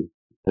building,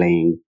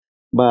 playing,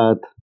 but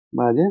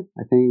yeah,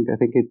 I think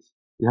it's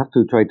you have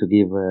to try to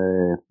give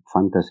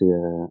fantasy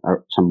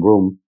some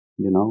room,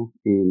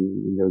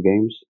 in your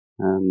games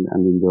and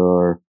in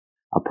your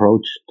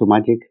approach to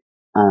Magic,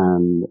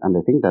 and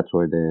I think that's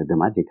where the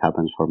magic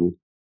happens for me.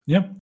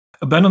 Yeah,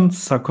 Abandoned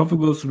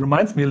Sarcophagus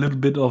reminds me a little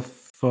bit of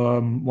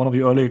one of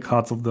the earlier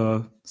cards of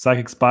the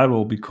Psychic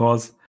Spiral,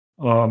 because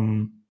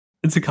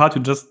it's a card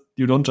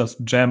you don't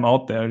just jam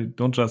out there. You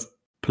don't just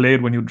play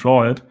it when you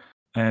draw it,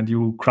 and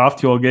you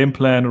craft your game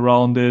plan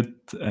around it,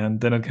 and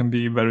then it can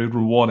be very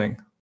rewarding.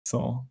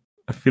 So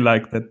I feel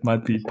like that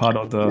might be part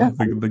of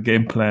the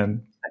game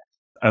plan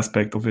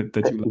aspect of it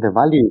that you like. The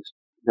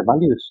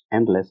value is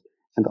endless,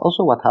 and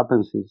also what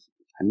happens is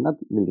I'm not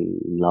really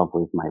in love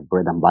with my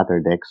bread and butter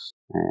decks,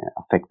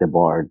 affect the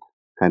board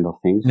kind of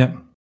things. Yeah.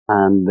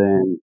 And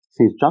then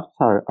since drafts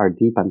are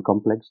deep and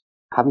complex,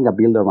 having a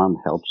build around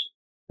helps.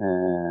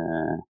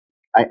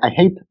 I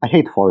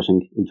hate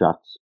forcing in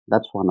drafts.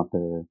 That's one of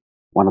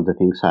the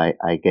things I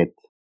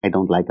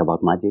don't like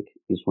about Magic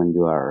is when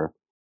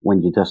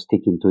you just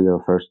stick into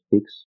your first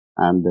picks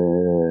and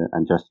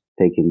just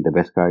taking the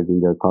best card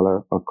in your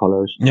color or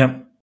colors. Yeah.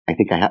 I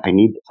think I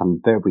need some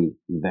very,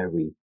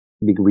 very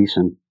big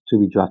reason to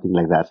be drafting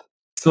like that.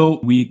 So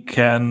we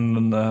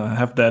can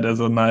have that as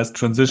a nice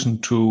transition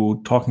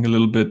to talking a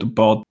little bit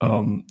about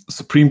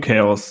Supreme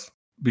Chaos,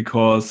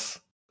 because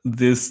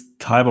this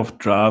type of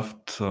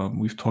draft,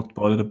 we've talked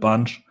about it a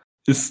bunch,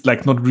 is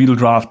like not real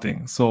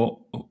drafting.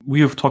 So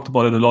we have talked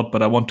about it a lot,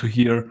 but I want to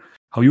hear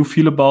how you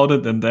feel about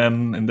it, and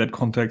then in that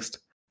context,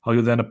 how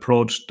you then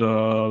approach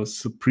the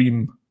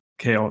Supreme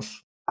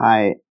Chaos.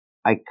 I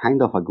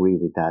kind of agree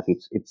with that.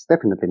 It's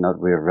definitely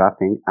not real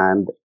drafting,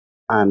 and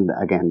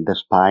again, the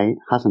Spy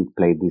hasn't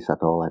played this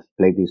at all. I've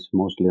played this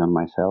mostly on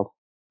myself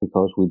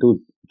because we do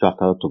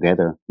draft out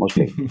together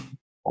mostly,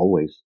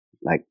 always.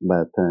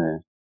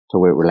 So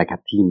we're like a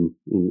team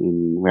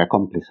we're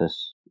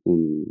accomplices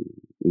in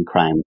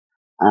crime,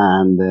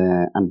 and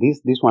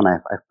this one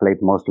I've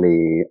played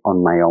mostly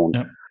on my own.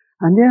 Yeah.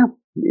 And yeah,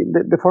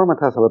 the format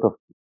has a lot of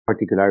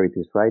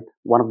particularities, right?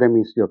 One of them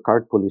is your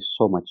card pool is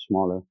so much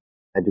smaller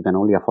that you can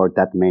only afford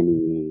that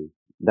many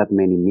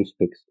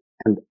mispicks,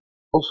 and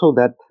also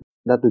that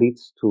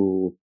leads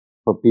for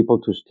people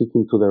to stick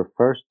into their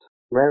first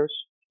rares,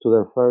 to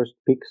their first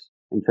picks,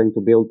 and trying to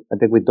build a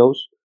deck with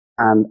those,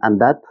 and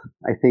that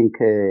I think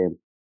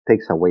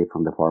takes away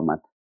from the format.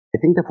 I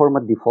think the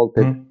format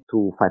defaulted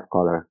to 5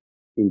 color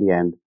in the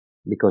end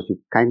because you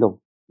kind of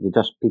You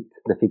just pick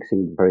the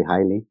fixing very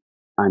highly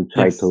and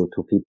try Yes. to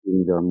fit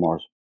in your more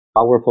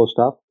powerful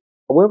stuff.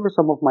 However,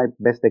 some of my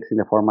best decks in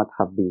the format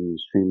have been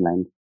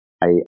streamlined.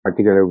 I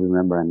particularly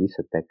remember an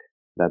Izzet deck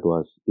that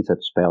was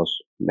Izzet spells,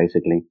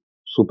 basically.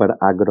 Super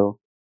aggro,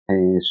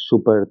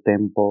 super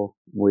tempo.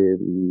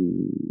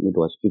 It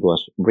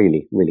was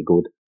really, really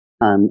good.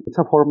 And it's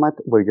a format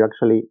where you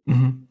actually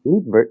Mhm.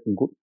 need very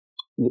good,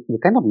 you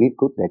kind of need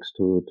good decks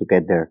to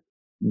get there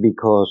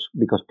because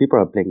people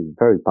are playing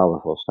very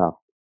powerful stuff.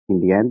 In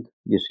the end,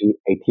 you see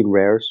 18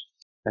 rares.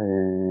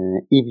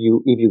 If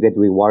you get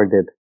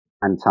rewarded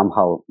and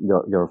somehow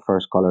your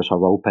first colors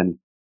are open,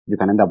 you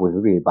can end up with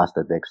really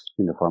busted decks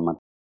in the format.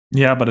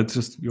 Yeah, but it's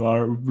just you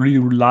are really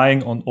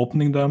relying on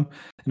opening them,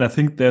 and I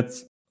think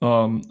that's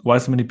why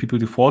so many people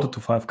defaulted to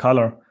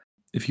 5-color.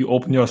 If you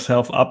open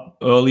yourself up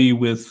early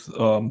with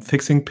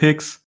fixing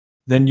picks,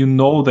 then you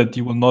know that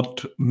you will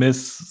not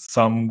miss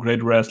some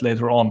great rares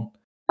later on.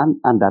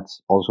 And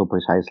that's also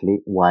precisely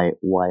why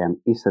an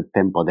Izzet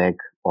tempo deck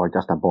or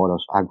just a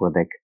Boros aggro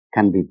deck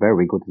can be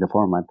very good in the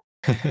format.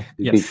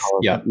 Yes.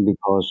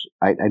 Because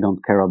I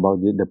don't care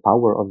about the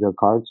power of your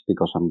cards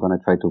because I'm gonna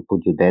try to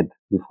put you dead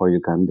before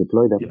you can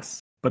deploy them.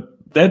 Yes, but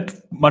that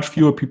much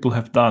fewer people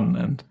have done,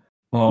 and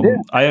Yeah,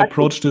 I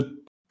approached it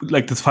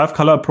like this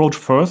 5-color approach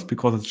first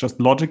because it's just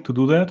logic to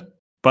do that.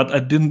 But I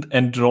didn't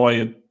enjoy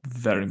it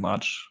very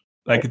much.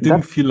 Like it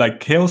didn't feel like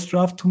Chaos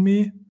Draft to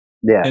me.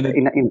 Yeah, And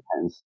in a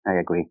sense, I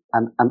agree.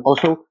 And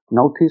also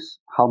notice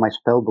how my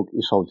spellbook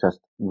is all just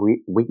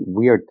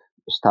weird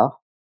stuff,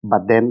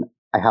 but then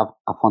I have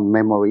a fond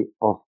memory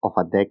of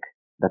a deck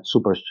that's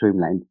super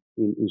streamlined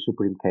in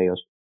Supreme Chaos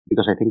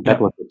because I think that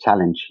Yeah. was the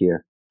challenge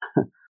here,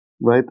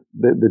 right?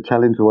 The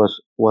challenge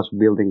was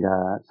building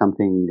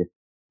something.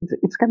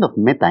 It's kind of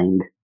metaing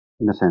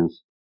in a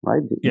sense,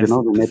 right? You Yes,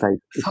 know, the this meta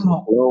is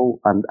somehow. slow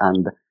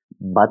and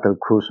battle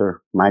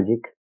cruiser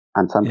magic.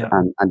 And Yeah.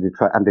 and you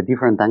try, and the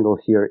different angle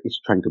here is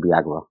trying to be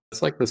aggro.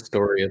 It's like the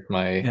story of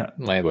my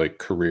like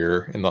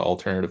career in the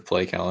alternative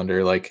play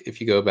calendar. Like if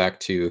you go back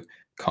to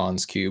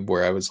Khan's Cube,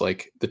 where I was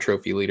like the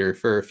trophy leader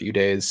for a few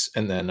days,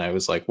 and then I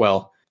was like,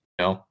 well,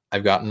 you know,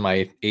 I've gotten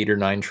my 8 or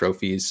 9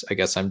 trophies. I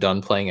guess I'm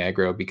done playing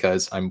aggro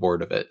because I'm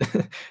bored of it.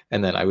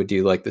 And then I would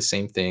do like the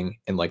same thing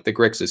in like the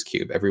Grixis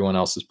Cube. Everyone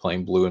else is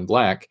playing blue and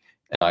black,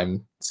 and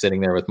I'm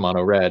sitting there with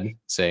mono red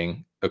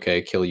saying,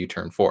 okay, kill you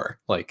turn 4.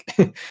 Like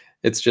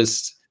it's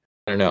just,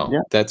 I don't know. Yeah.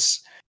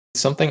 That's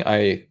something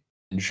I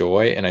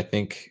enjoy, and I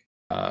think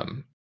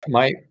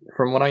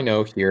from what I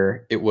know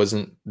here, it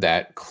wasn't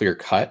that clear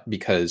cut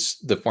because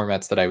the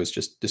formats that I was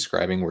just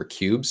describing were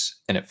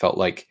cubes, and it felt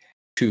like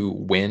to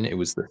win it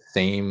was the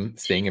same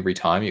thing every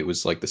time. It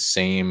was like the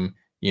same,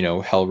 you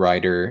know, Hell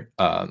Rider,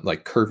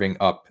 like curving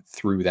up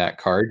through that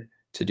card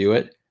to do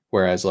it.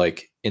 Whereas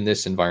like in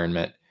this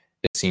environment,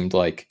 it seemed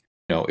like,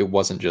 you know, it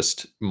wasn't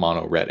just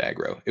mono red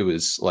aggro. It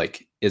was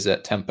like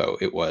Izzet tempo.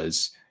 It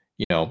was,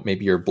 you know,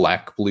 maybe your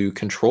black blue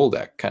control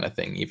deck kind of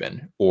thing,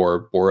 even,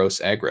 or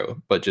Boros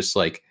aggro, but just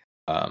like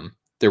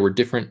there were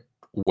different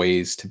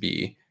ways to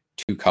be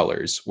 2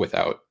 colors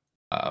without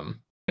you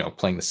know,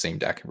 playing the same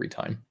deck every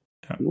time.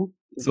 Yeah,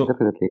 So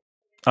definitely.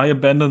 I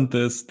abandoned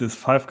this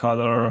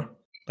 5-color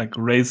like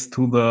race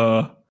to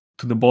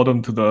the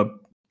bottom to the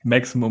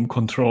maximum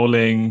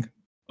controlling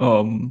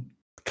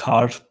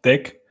card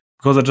deck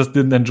because I just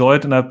didn't enjoy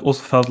it, and I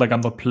also felt like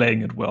I'm not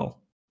playing it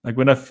well. Like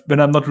when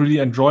I'm not really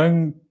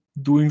enjoying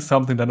doing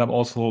something, then I'm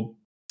also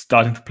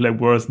starting to play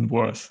worse and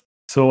worse.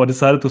 So I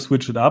decided to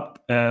switch it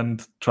up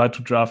and try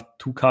to draft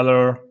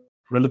 2-color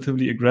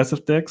relatively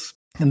aggressive decks,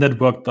 and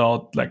that worked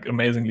out like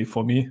amazingly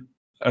for me.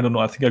 I don't know,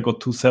 I think I got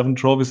 2 7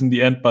 trophies in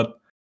the end, but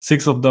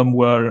 6 of them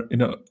were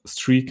in a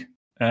streak,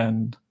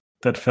 and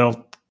that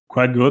felt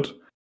quite good.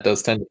 It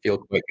does tend to feel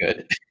quite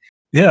good.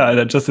 Yeah,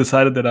 I just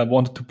decided that I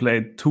wanted to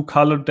play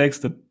 2-color decks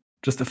that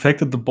just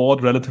affected the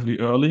board relatively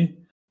early.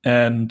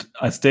 And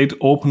I stayed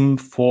open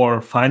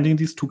for finding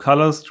these 2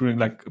 colors during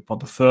like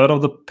about a third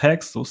of the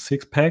packs, so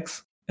 6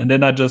 packs. And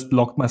then I just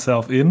locked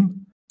myself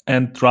in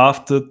and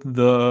drafted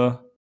the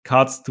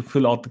cards to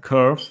fill out the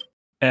curve.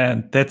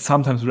 And that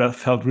sometimes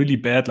felt really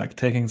bad, like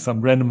taking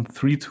some random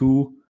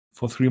 3/2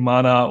 for 3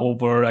 mana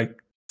over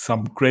like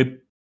some great,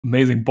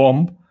 amazing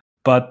bomb.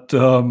 But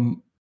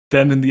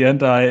then in the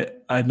end,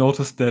 I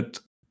noticed that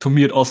to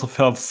me it also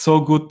felt so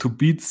good to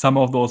beat some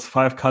of those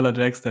 5-color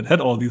decks that had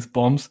all these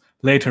bombs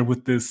later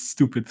with this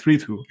stupid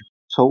 3/2.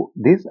 So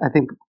this, I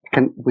think,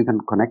 we can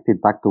connect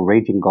it back to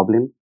Raging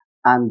Goblin.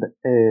 And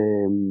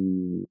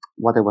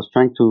what I was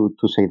trying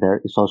to say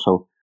there is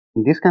also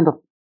in this kind of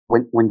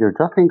when you're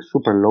drafting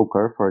super low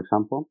curve, for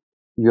example,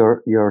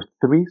 your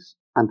 3s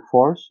and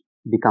 4s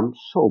become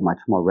so much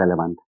more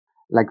relevant.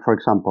 Like for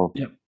example,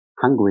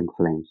 Hungering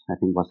Flames, I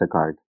think was the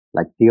card.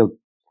 Like deal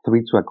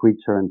 3 to a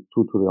creature and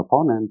 2 to the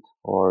opponent,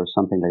 or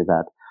something like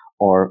that.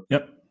 Or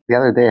the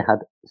other day I had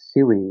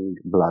Searing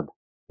Blood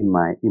in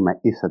my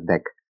Izzet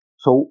deck.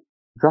 So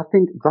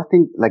drafting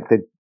like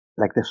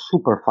the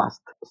super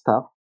fast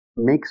stuff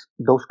makes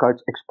those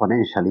cards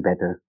exponentially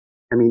better.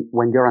 I mean,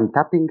 when you're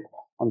untapping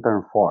on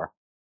turn 4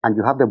 and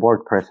you have the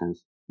board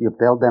presence, you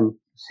tell them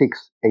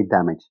 8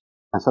 damage.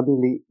 And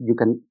suddenly you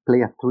can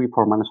play a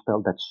 3/4 mana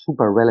spell that's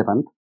super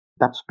relevant.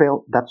 That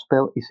spell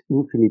is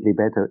infinitely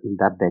better in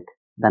that deck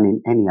than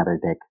in any other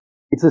deck.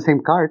 It's the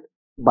same card,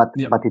 but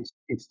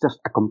it's just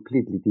a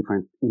completely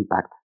different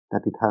impact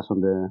that it has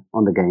on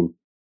the game.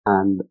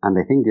 And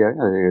I think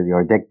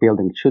your deck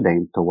building should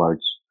aim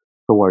towards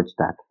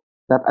that.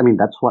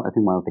 That's what I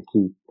think one of the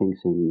key things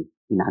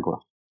in aggro.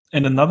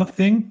 And another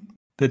thing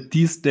that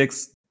these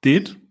decks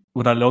did,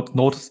 what I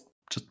noticed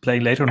just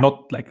playing later,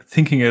 not like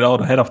thinking it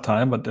out ahead of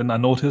time, but then I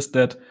noticed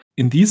that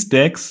in these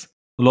decks,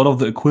 a lot of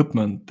the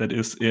equipment that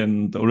is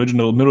in the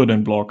original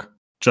Mirrodin block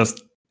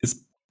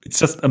it's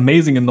just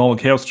amazing in normal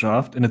Chaos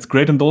Draft, and it's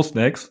great in those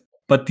decks.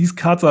 But these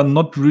cards are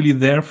not really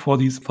there for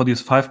these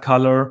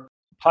 5-color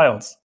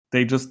piles.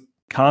 They just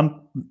can't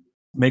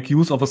make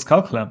use of a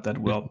Skull Clamp that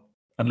well,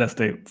 unless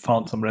they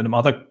found some random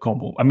other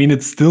combo. I mean,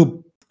 it's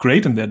still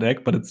great in their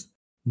deck, but it's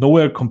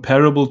nowhere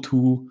comparable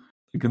to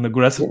like an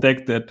aggressive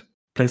deck that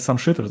plays some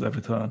shitters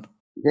every turn.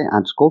 Yeah,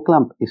 and Skull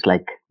Clamp is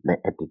like the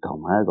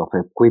epitome of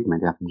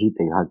equipment. You have GT,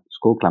 you have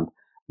Skull Clamp.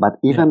 But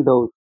even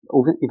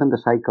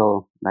the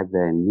cycle, like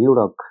the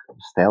Neurok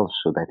Stealth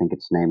Suit, I think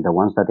it's named, the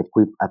ones that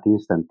equip at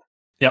instant.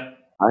 Yep.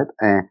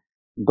 Right?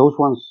 Those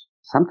ones,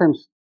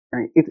 sometimes,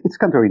 it's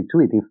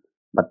counterintuitive,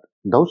 but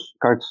those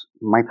cards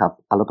might have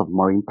a lot of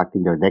more impact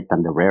in your deck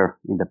than the rare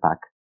in the pack.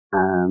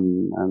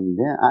 And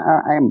yeah,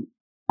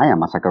 I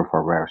am a sucker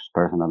for rares,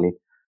 personally.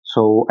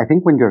 So I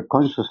think when you're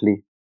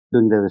consciously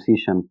doing the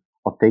decision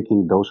of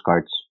taking those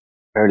cards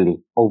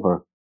early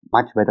over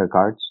much better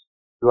cards,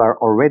 you are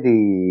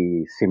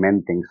already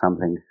cementing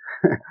something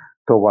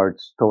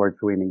towards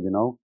winning,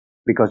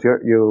 because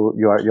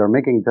you're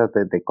making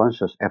the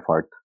conscious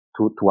effort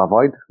to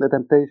avoid the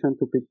temptation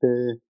to pick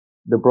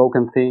the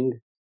broken thing.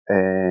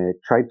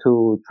 Try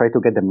to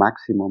get the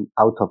maximum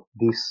out of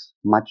this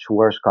much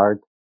worse card,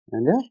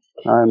 and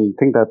I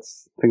think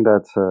that's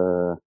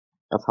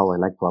how I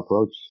like to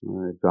approach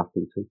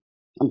drafting too,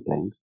 and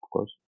playing, of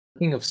course.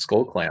 Speaking of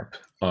Skull Clamp,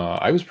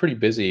 I was pretty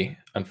busy,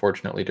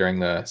 unfortunately, during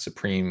the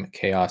Supreme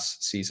Chaos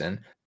season,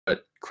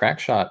 but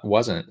Crackshot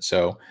wasn't.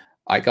 So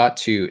I got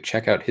to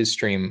check out his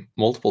stream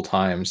multiple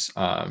times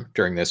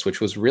during this, which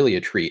was really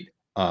a treat.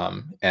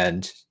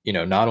 And,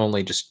 not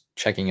only just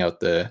checking out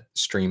the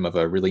stream of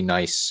a really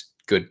nice,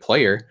 good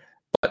player,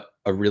 but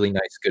a really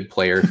nice, good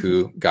player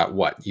who got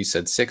you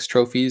said 6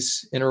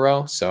 trophies in a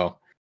row. So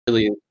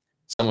really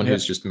someone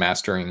who's just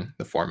mastering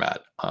the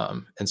format.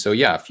 And so,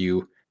 if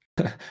you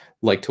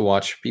like to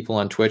watch people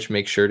on Twitch,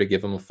 make sure to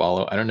give him a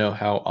follow. I don't know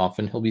how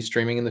often he'll be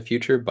streaming in the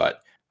future,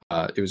 but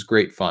it was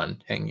great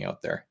fun hanging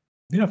out there.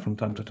 Yeah, from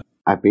time to time.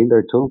 I've been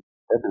there too,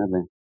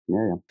 definitely.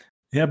 Yeah.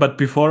 Yeah, but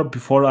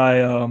before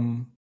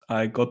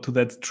I got to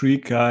that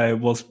streak, I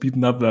was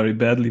beaten up very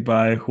badly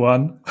by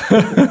Juan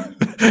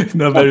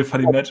in a very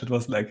funny match. It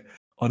was like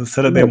on a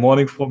Saturday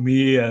morning for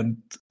me, and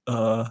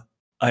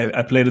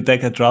I played a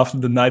deck I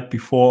drafted the night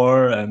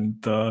before,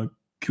 and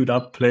queued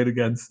up, played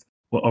against,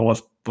 or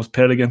was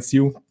paired against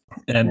you,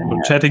 and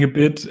we're chatting a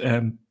bit,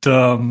 and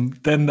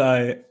then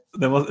it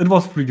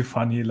was really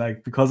funny,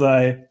 like, because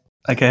I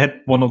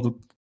had one of the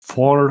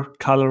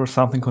 4-color or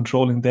something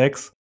controlling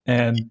decks,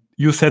 and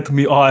you said to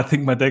me, "Oh, I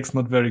think my deck's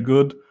not very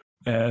good,"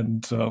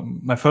 and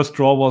my first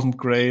draw wasn't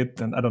great,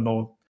 and I don't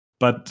know.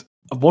 But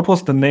what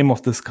was the name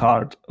of this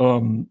card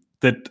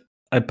that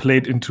I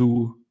played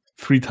into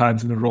 3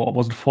 times in a row?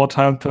 Was it 4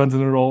 turns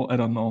in a row? I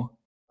don't know.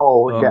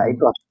 Oh, it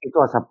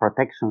was a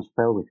protection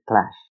spell with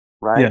Clash,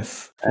 right?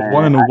 Yes, for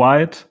 1 and a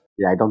white.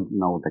 I don't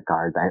know the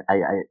card. I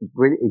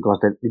really, it was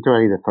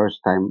literally the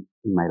first time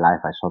in my life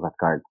I saw that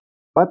card.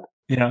 But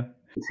yeah,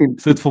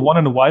 so it's for 1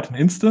 and a white, an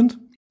instant,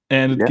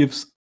 and it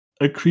gives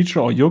a creature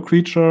or your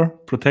creature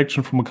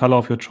protection from a color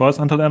of your choice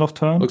until end of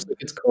turn. Looks like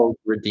it's called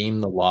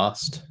Redeem the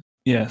Lost.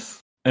 Yes,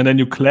 and then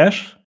you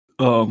clash.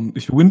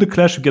 If you win the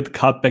clash, you get the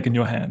card back in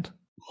your hand.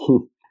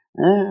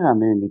 I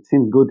mean, it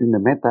seems good in the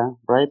meta,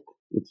 right?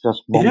 It's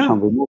just bombs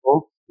and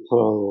removal.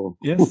 So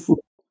yes.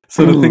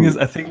 So the thing is,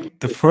 I think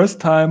the first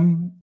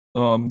time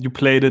you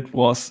played it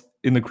was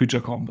in a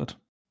creature combat,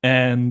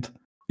 and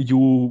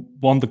you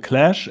won the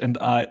clash, and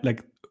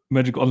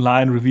Magic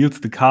Online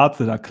reveals the cards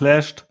that are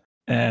clashed,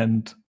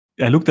 and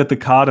I looked at the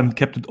card and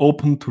kept it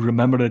open to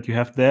remember that you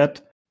have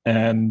that,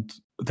 and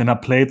then I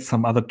played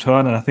some other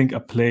turn, and I think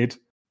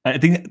I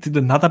did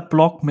another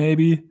block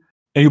maybe,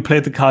 and you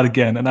played the card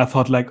again, and I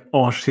thought like,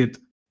 oh shit,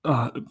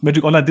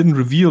 Magic Online didn't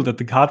reveal that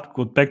the card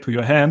goes back to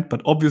your hand,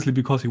 but obviously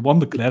because you won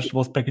the clash, it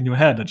was back in your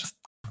hand. I just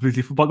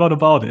completely forgot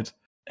about it,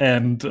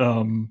 and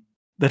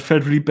that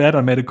felt really bad.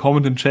 I made a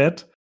comment in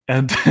chat,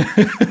 and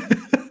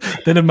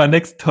then in my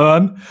next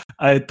turn,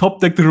 I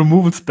top decked the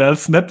removal spell,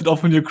 snapped it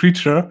off on your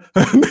creature,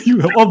 and you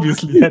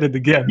obviously had it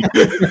again.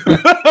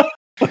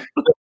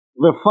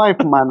 The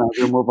 5 mana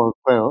removal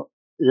spell.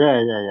 Yeah.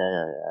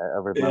 I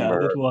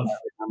remember. I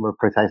remember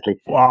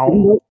precisely.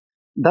 Wow.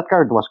 That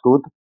card was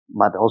good,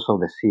 but also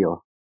the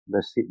seal,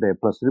 the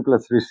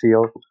 +3/+3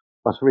 seal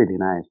was really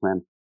nice,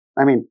 man.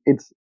 I mean,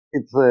 it's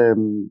it's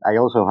I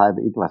also had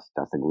it was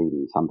just a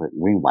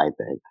green white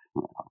deck,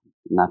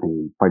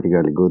 nothing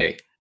particularly good. Hey,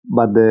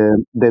 But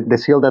the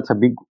seal that's a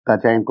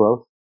giant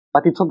growth,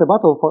 but it's on the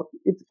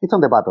it's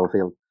on the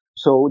battlefield.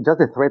 So just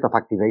the threat of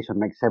activation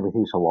makes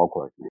everything so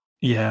awkward.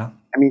 Yeah.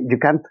 I mean, you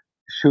can't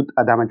shoot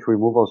a damage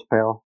removal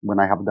spell when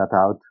I have that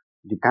out.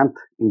 You can't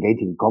engage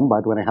in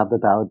combat when I have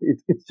that out. It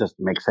just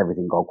makes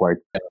everything awkward.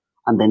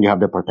 And then you have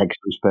the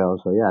protection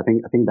spell. So yeah, I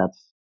think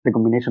that's the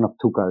combination of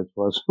two cards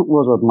was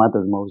was what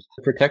matters most.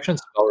 the protection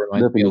spell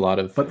reminds me a Definitely. lot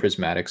of But-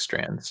 Prismatic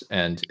Strands,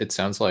 and it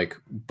sounds like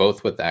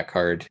both with that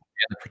card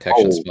and the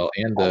protection Oh, spell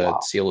and the wow.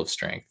 Seal of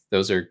Strength,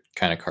 those are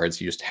kind of cards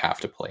you just have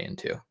to play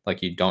into.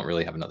 Like you don't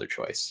really have another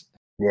choice.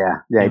 Yeah.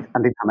 Yeah.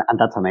 And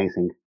that's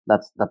amazing.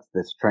 That's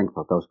the strength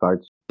of those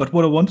cards. But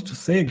what I wanted to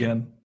say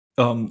again,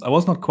 I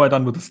was not quite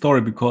done with the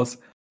story because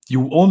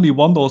you only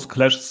won those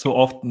clashes so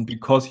often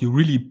because you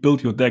really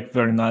built your deck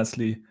very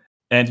nicely.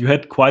 And you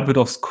had quite a bit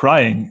of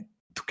scrying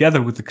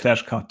together with the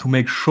clash card to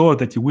make sure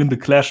that you win the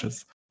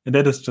clashes. And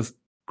that is just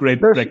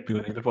great There's- deck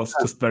building. That was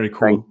just very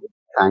Thank cool.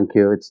 Thank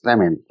you. It's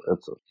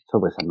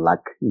always some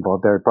luck,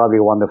 but they probably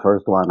won the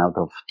first one out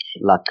of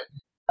luck.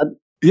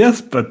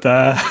 Yes, but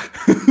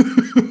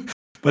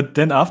but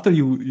then after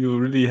you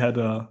really had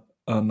a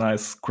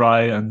nice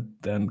cry and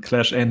then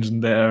Clash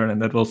Engine there,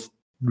 and that was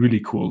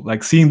really cool.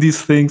 Like seeing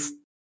these things,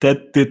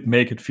 that did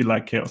make it feel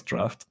like Chaos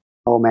Draft.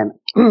 Oh man,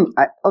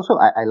 I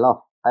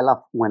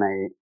love when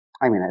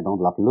I mean I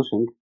don't love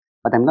losing,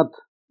 but I'm not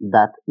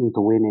that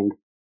into winning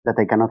that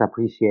I cannot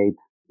appreciate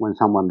when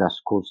someone does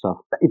cool stuff.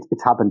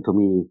 It's happened to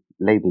me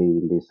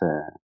lately in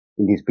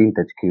these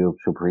vintage cube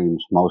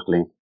supremes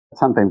mostly.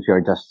 Sometimes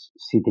you're just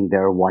sitting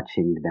there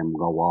watching them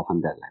go off,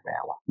 and they're like,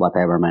 well,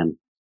 whatever, man.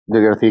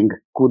 Do your thing.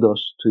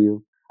 Kudos to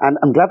you. And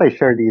I'm glad I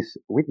shared this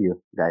with you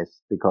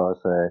guys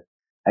because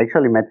I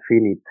actually met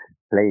Finite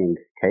playing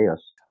Chaos.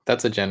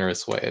 That's a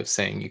generous way of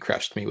saying you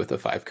crushed me with a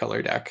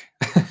 5-color deck.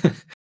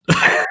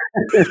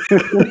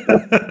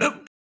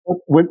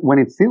 When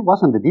it still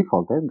wasn't the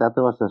default, that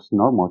was just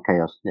normal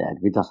Chaos. Yeah,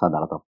 we just had a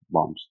lot of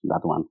bombs,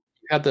 that one.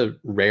 You had the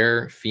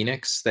rare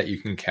Phoenix that you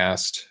can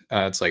cast.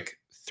 It's like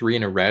 3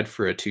 in a red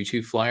for a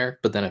 2/2 flyer,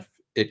 but then if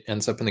it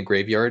ends up in the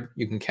graveyard,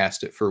 you can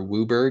cast it for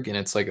Wooburg, and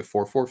it's like a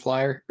 4/4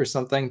 flyer or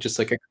something. Just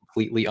like a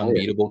completely yeah.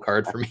 unbeatable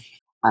card for me.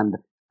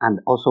 And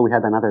also we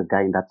had another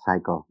guy in that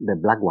cycle, the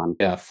black one.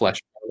 Yeah, Flesh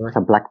Power. It's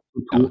a black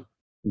 2/2.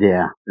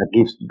 Yeah,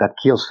 that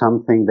kills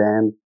something.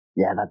 Then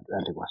yeah, that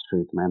was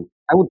sweet, man.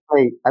 I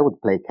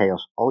would play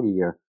Chaos all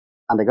year,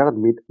 and I gotta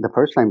admit, the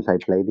first times I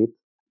played it,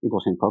 it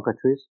was in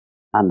Cockatrice,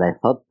 and I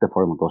thought the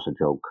format was a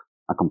joke,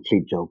 a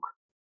complete joke.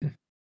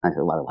 I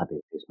said, well, what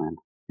is this, man?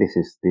 This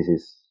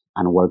is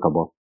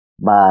unworkable.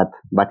 But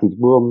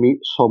it grew me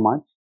so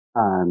much,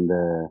 and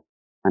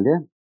yeah,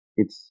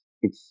 it's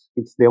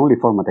the only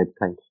format I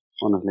play.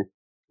 Honestly,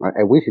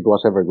 I wish it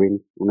was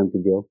evergreen on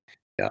MTGO.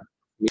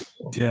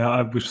 Yeah,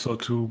 I wish so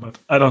too, but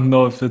I don't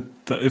know if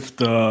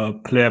the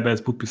player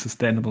base would be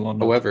sustainable or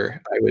not. However,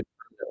 I would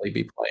definitely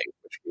be playing,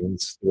 which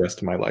means the rest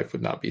of my life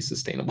would not be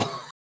sustainable.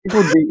 It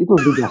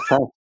would be just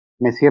us.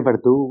 Messier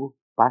Vertu,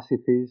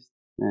 Pacifist,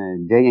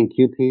 J and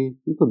QT.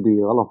 It would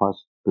be all of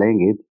us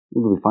playing it. It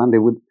would be fun.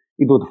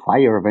 It would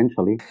fire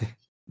eventually.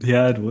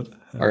 Yeah, it would.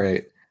 All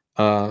right.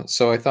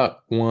 So I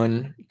thought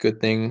one good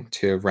thing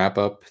to wrap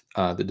up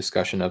the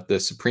discussion of the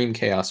Supreme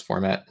Chaos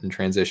format and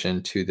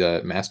transition to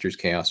the Masters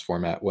Chaos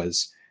format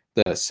was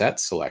the set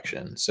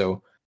selection.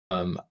 So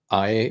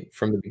I,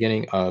 from the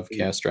beginning of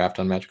Chaos Draft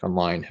on Magic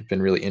Online, have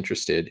been really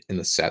interested in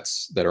the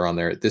sets that are on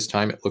there. This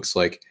time it looks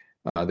like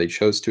they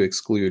chose to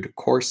exclude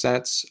core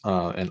sets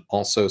and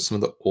also some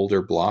of the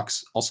older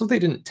blocks. Also, they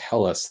didn't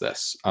tell us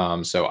this,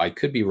 so I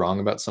could be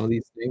wrong about some of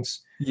these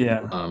things.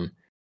 Yeah.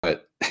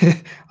 But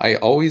I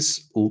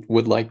always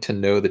would like to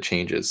know the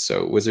changes.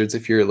 So Wizards,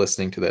 if you're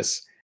listening to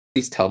this,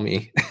 please tell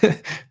me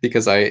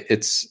because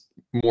it's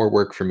more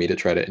work for me to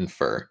try to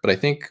infer. But I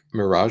think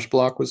Mirage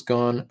block was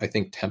gone. I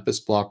think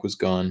Tempest block was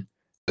gone.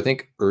 I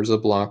think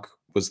Urza block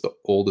was the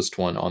oldest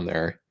one on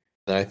there.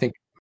 And I think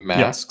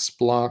Masks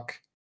block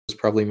was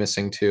probably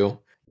missing too.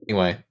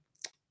 Anyway,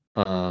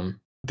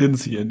 didn't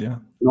see it. Yeah.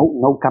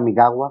 No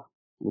Kamigawa,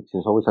 which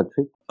is always a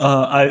trick.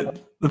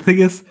 The thing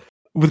is,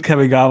 with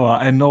Kamigawa,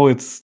 I know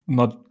it's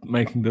not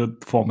making the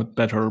format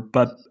better,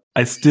 but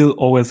I still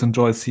always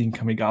enjoy seeing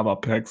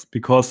Kamigawa packs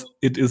because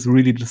it is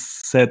really the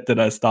set that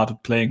I started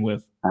playing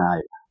with.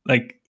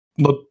 Like,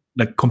 not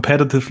like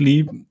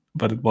competitively,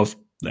 but it was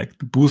like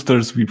the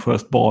boosters we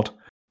first bought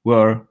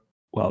were,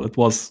 well, it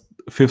was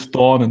Fifth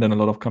Dawn and then a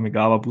lot of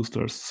Kamigawa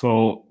boosters.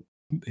 So,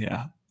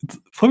 yeah,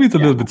 for me, it's a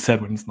little bit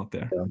sad when it's not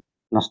there. Yeah.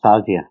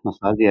 Nostalgia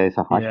is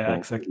a factor. Yeah,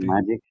 exactly.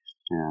 Magic.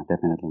 Yeah,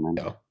 definitely, man.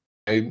 Yeah.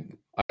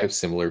 I have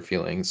similar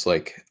feelings.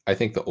 Like, I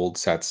think the old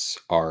sets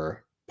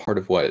are part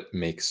of what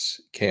makes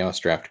Chaos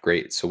Draft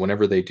great. So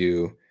whenever they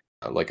do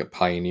like a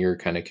Pioneer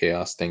kind of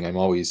Chaos thing, I'm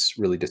always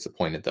really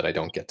disappointed that I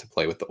don't get to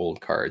play with the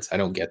old cards. I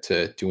don't get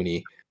to do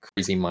any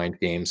crazy mind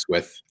games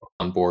with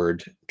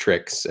onboard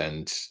tricks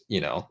and,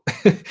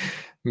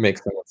 make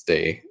someone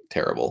stay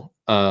terrible.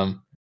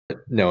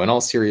 No, in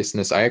all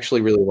seriousness, I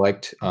actually really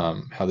liked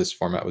how this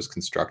format was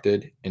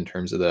constructed in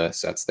terms of the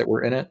sets that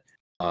were in it.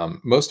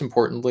 Most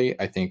importantly,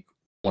 I think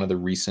one of the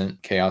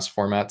recent Chaos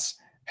formats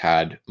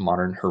had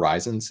Modern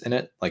Horizons in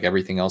it. Like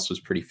everything else was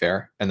pretty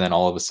fair. And then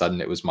all of a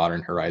sudden it was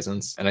Modern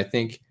Horizons. And I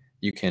think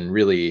you can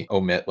really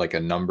omit like a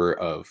number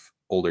of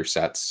older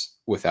sets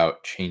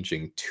without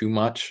changing too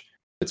much.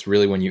 It's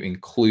really when you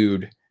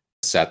include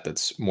a set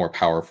that's more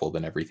powerful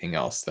than everything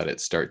else that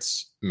it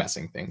starts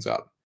messing things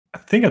up. I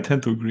think I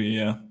tend to agree,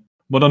 yeah.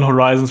 Modern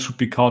Horizons should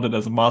be counted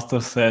as a master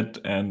set,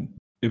 and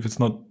if it's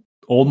not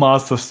all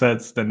master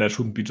sets, then there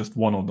shouldn't be just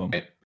one of them.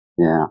 Right.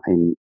 Yeah,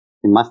 in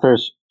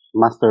Masters, the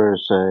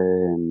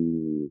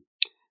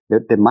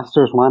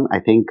Masters one, I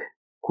think,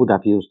 could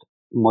have used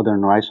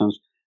Modern Horizons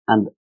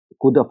and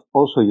could have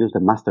also used the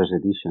Masters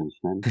editions,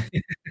 man.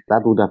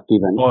 That would have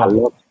given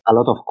a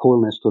lot of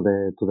coolness to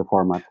the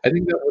format. I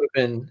think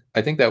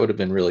that would have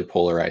been really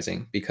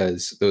polarizing,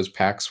 because those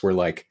packs were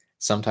like,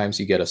 sometimes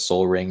you get a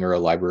Soul Ring or a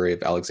Library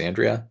of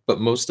Alexandria, but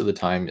most of the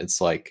time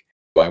it's like,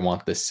 do I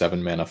want this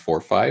 7-mana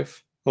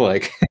 4/5?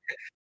 Like,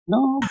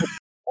 no,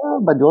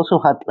 but you also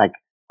had like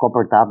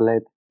Copper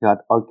Tablet, you had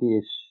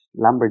Orcish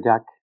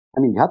Lumberjack.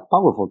 I mean, you had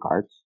powerful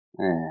cards,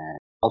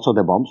 also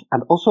the bombs,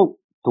 and also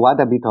to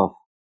add a bit of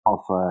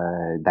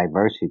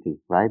diversity,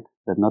 right?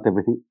 That not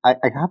everything. I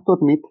have to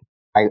admit,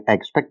 I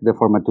expect the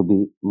format to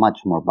be much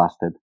more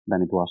busted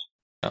than it was.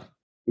 Yeah.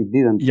 It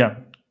didn't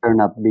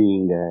turn up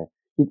being.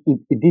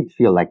 It did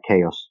feel like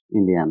chaos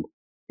in the end.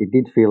 It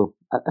did feel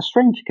a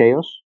strange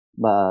chaos,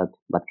 but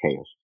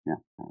chaos. Yeah.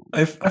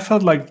 I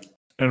felt like,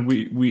 and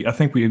I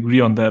think we agree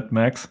on that,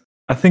 Max.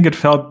 I think it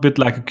felt a bit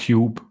like a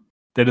cube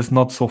that is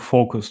not so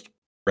focused,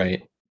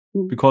 right?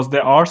 Because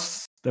there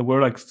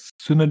were like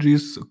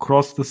synergies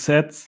across the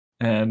sets,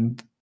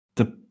 and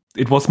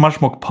it was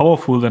much more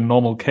powerful than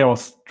normal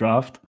Chaos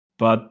draft,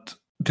 but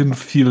it didn't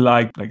feel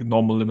like a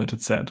normal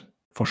limited set.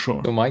 For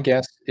sure. So my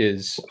guess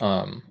is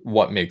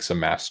what makes a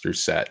master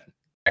set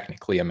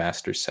technically a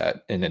master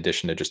set, in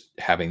addition to just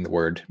having the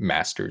word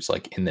masters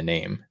like in the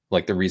name.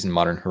 Like the reason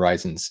Modern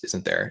Horizons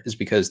isn't there is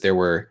because there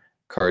were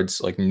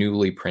cards like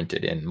newly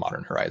printed in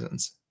Modern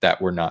Horizons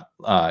that were not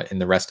in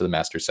the rest of the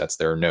master sets.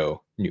 There are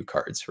no new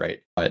cards, right?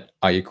 But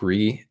I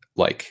agree.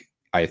 Like,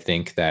 I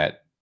think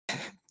that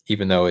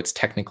even though it's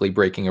technically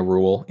breaking a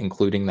rule,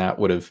 including that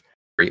would have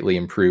greatly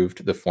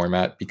improved the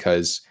format,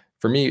 because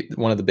for me,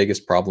 one of the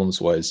biggest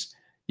problems was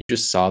you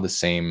just saw the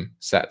same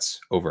sets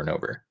over and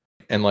over.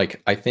 And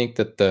like, I think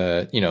that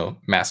the,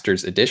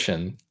 Masters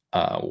Edition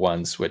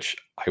ones, which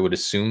I would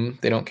assume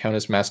they don't count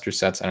as master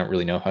sets. I don't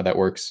really know how that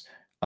works.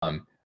 I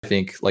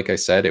think, like I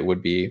said, it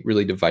would be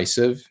really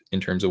divisive in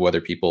terms of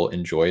whether people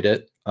enjoyed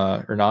it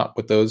or not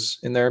with those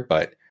in there.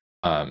 But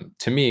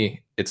to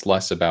me, it's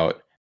less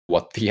about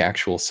what the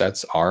actual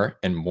sets are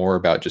and more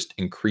about just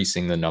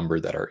increasing the number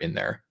that are in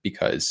there,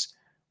 because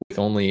with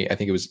I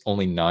think it was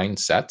only 9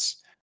 sets.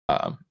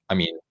 I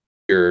mean,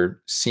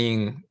 you're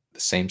seeing the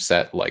same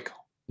set like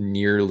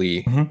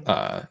nearly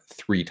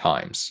 3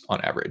 times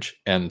on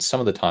average, and some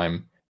of the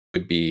time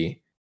would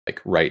be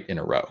like right in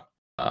a row,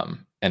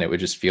 and it would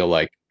just feel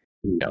like,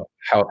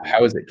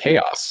 how is it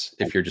chaos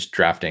if you're just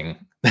drafting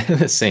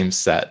the same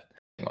set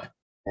anyway?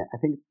 I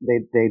think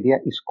the idea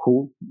is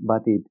cool,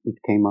 but it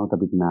came out a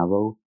bit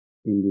narrow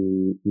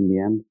in the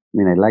end. I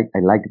mean, I like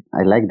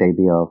the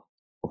idea of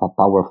a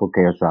powerful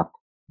chaos draft,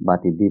 but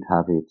it did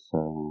have its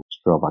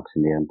drawbacks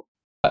in the end.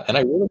 And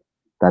I really,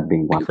 that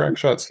being one.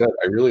 Crackshot said,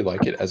 I really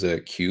like it as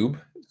a cube,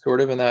 sort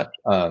of in that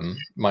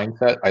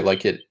mindset. I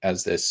like it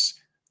as this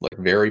like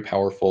very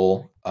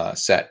powerful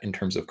set in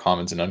terms of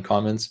commons and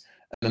uncommons,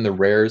 and then the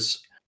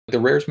rares. The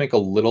rares make a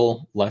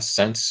little less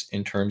sense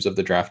in terms of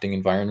the drafting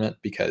environment,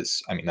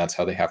 because I mean that's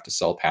how they have to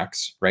sell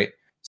packs, right?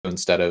 So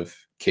instead of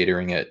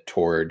catering it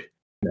toward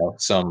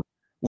some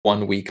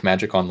 1-week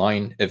Magic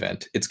Online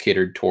event, it's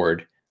catered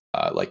toward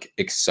like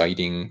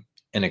exciting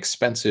and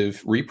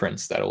expensive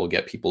reprints that will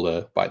get people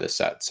to buy the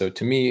set. So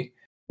to me,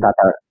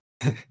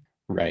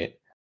 right.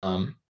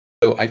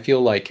 So I feel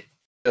like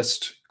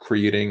just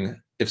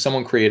if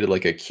someone created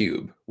like a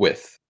cube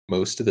with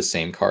most of the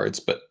same cards,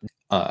 but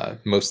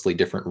mostly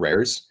different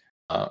rares,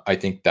 I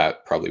think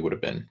that probably would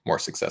have been more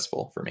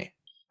successful for me.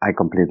 I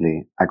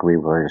completely agree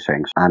with what you're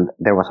saying. And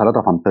there was a lot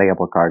of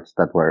unplayable cards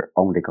that were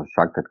only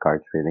constructed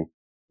cards, really.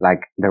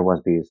 Like there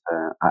was these,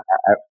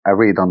 I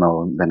really don't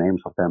know the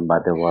names of them,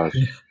 but there was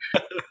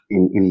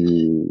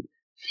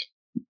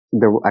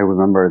I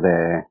remember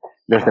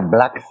there's the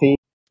black thing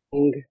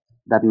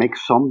that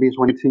makes zombies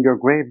when it's in your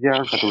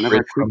graveyard, but whenever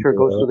a creature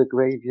goes to the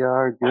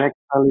graveyard, you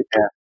actually,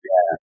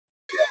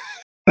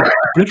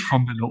 Bridge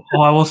from Below.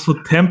 Oh, I was so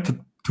tempted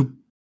to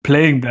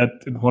playing that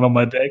in one of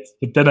my decks,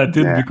 but then I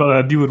didn't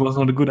because I knew it was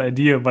not a good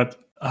idea. But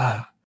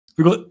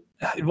because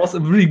it was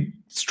a really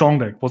strong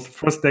deck. It was the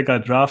first deck I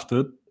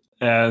drafted,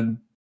 and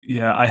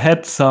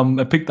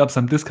I picked up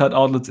some discard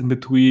outlets in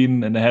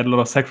between, and I had a lot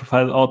of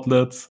sacrifice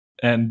outlets,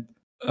 and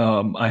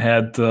I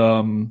had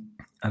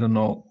I don't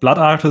know, Blood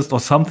Artist or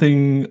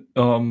something.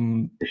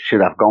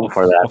 Should have gone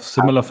for that of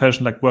similar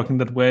fashion, like working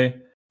that way.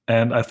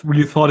 and I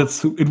really thought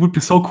it would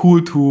be so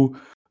cool to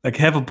like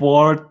have a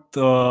board,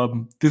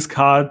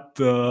 discard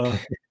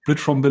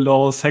Bridge from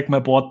Below, sack my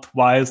board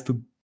twice to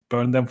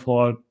burn them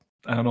for,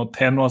 I don't know,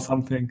 10 or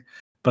something.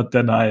 But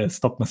then I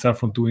stopped myself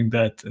from doing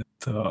that.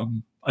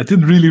 I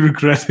didn't really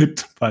regret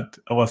it, but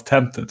I was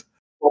tempted.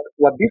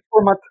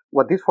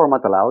 What this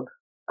format allowed,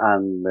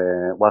 and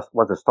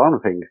was the storm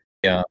thing.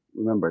 Yeah.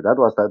 Remember that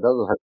was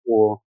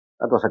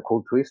a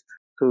cool twist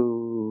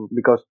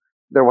because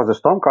there was the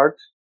storm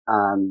cards,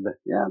 and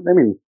yeah, I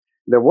mean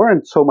there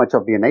weren't so much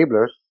of the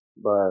enablers,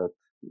 but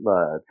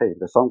hey,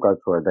 the storm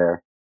cards were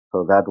there,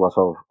 so that was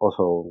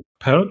also.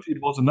 Apparently,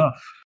 it was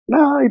enough.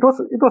 No, it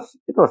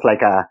was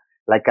like a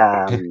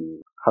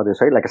how do you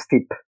say, like a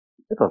steep.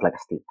 It was like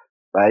a steep,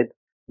 right?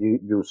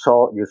 You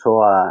saw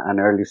an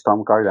early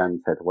storm card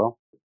and said, well,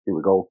 here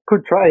we go.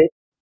 Could try it.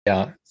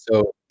 Yeah.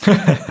 So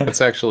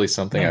that's actually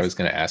something I Nice. was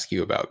going to ask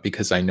you about,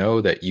 because I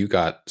know that you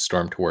got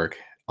Storm to work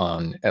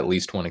on at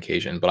least one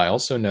occasion, but I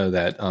also know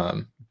that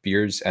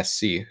Beers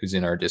SC, who's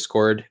in our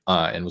Discord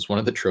and was one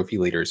of the trophy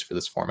leaders for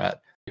this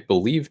format, I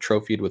believe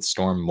trophied with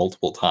Storm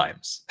multiple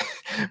times,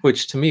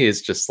 which to me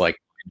is just like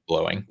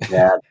blowing.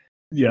 Yeah,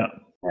 Yeah.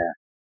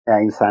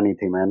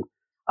 insanity, man.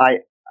 I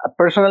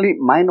personally,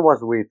 mine was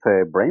with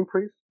Brain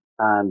Freeze,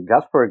 and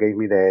Jasper gave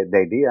me the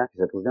idea. He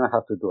said we're gonna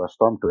have to do a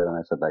storm to it, and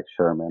I said like,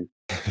 sure, man.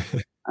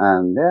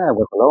 And yeah, I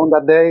was alone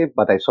that day,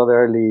 but I saw the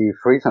early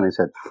freeze, and I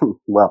said,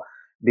 well,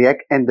 the deck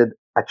ended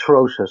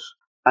atrocious,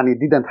 and it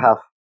didn't have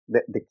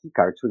the key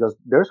cards, because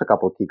there's a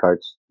couple key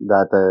cards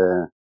that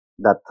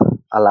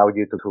allowed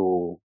you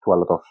to a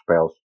lot of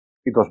spells.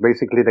 It was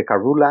basically the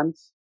Karoo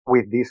lands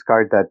with this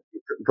card that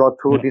draw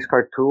two, Yeah.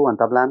 discard two, and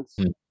tap lands.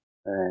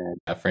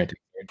 Frantic.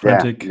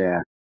 Frantic.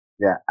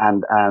 Yeah,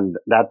 and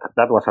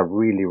that was a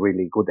really,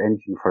 really good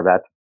engine for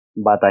that.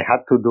 But I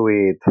had to do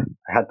it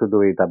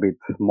a bit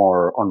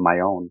more on my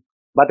own.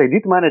 But I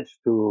did manage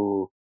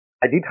to.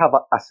 I did have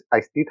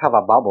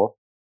a bubble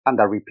and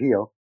a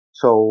repeal.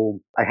 So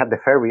I had the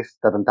fairies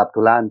that untap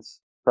two lands.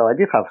 So I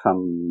did have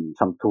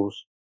some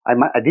tools.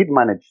 I did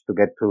manage to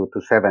get to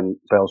 7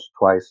 spells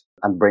twice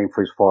and brain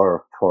freeze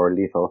for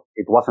lethal.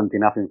 It wasn't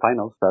enough in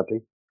finals,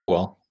 sadly.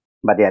 Well,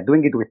 But yeah,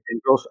 doing it with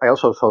tendrils, I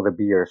also saw the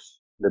beers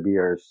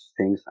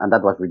things, and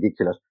that was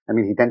ridiculous. I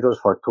mean, he tendrils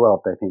for 12,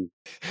 I think.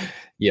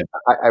 Yeah.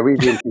 I really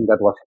didn't think that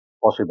was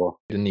possible.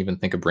 I didn't even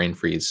think of Brain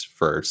Freeze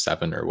for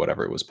 7 or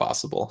whatever was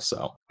possible.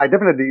 So I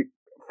definitely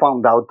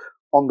found out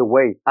on the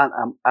way, and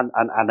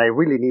I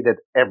really needed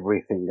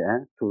everything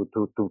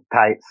to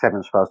tie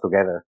 7 spells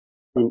together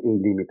in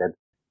limited.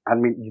 I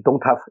mean, you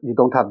don't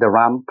have the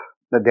ramp,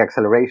 the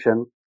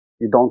acceleration,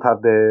 you don't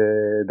have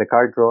the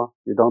card draw,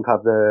 you don't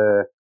have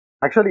the.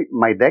 Actually,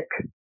 my deck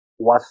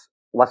was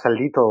a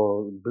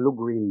little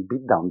blue-green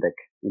beatdown deck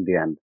in the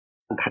end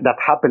that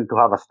happened to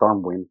have a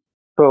Stormwind.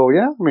 So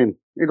yeah, I mean,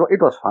 it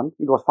was fun.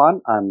 It was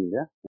fun, and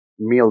yeah,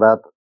 milled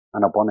out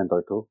an opponent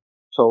or two.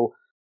 So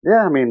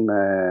yeah, I mean,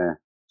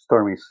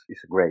 Storm is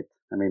great.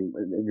 I mean,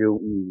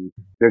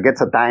 there gets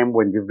a time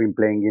when you've been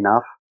playing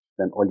enough,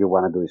 then all you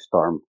want to do is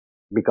Storm,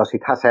 because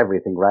it has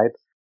everything, right?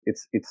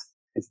 It's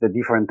the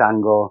different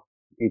angle.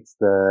 It's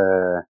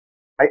the.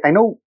 I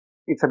know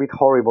it's a bit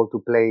horrible to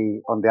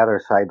play on the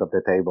other side of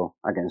the table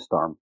against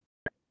Storm,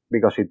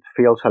 because it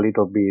feels a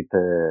little bit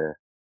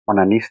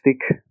onanistic,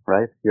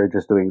 right? You're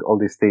just doing all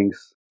these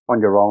things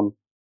on your own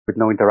with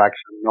no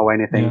interaction, no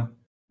anything. Yeah.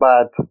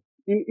 But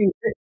in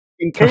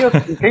chaos,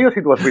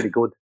 it was really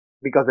good,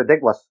 because the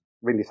deck was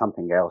really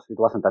something else. It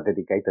wasn't a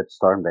dedicated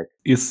Storm deck.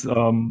 Is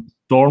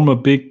Storm a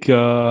big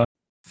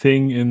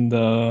thing in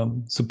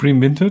the Supreme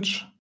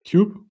Vintage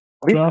Cube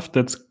draft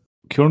that's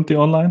currently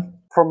online?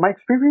 From my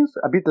experience,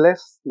 a bit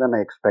less than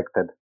I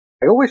expected.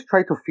 I always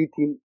try to fit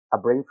in a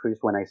Brain Freeze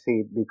when I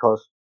see it,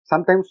 because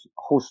sometimes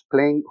who's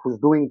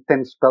doing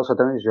 10 spells a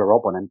turn is your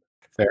opponent.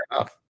 Fair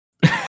enough.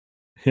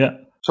 Yeah.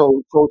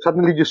 So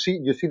suddenly you see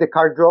the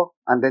card draw,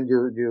 and then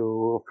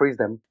you freeze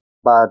them.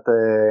 But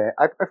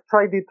I've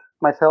tried it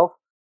myself.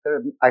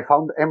 I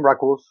found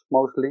Emrakuls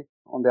mostly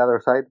on the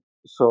other side,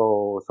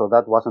 so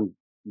that wasn't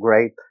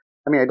great.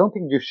 I mean, I don't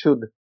think you should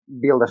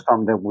build a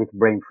Storm deck with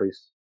Brain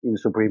Freeze in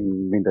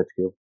Supreme Vintage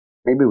Cube.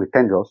 Maybe with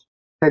Tendrils.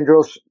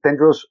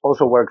 Tendrils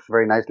also works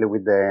very nicely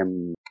with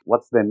the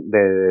what's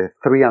the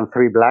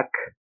 3/3 black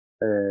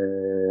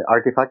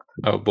artifact.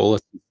 Oh,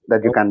 Bolas.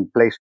 That you can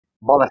place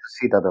Bolas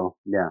Citadel.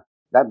 Yeah,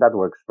 that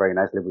works very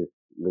nicely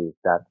with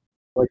that.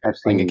 I've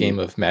seen a game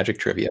of Magic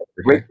trivia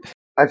over here.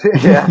 I've seen,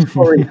 yeah,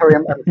 sorry,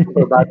 I'm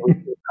super bad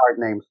with card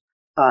names,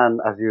 and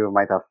as you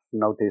might have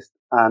noticed,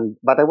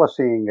 but I was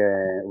seeing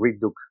Reed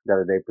Duke the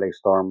other day play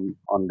Storm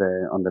on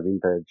the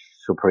Vintage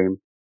Supreme,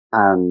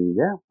 and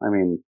yeah, I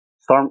mean,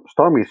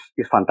 Storm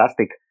is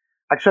fantastic.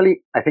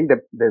 Actually, I think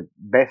the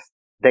best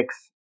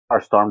decks are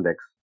Storm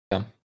decks.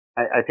 Yeah.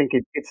 I think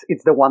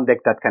it's the one deck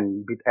that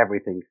can beat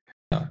everything.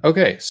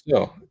 Okay,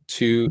 so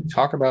to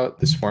talk about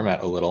this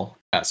format a little,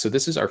 so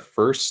this is our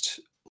first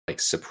like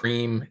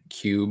Supreme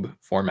Cube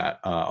format.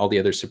 All the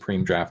other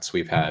Supreme drafts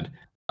we've had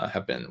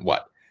have been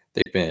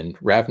They've been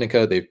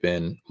Ravnica, they've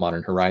been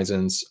Modern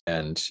Horizons,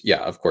 and yeah,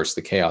 of course,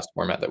 the Chaos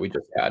format that we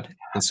just had.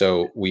 And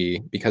so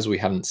because we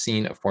haven't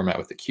seen a format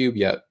with the cube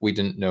yet, we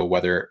didn't know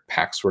whether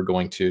packs were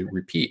going to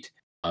repeat.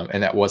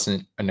 And that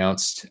wasn't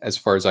announced as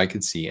far as I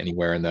could see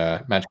anywhere in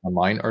the Magic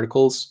Online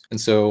articles. And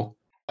so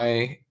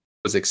I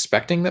was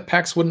expecting that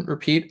packs wouldn't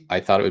repeat. I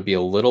thought it would be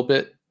a little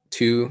bit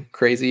too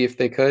crazy if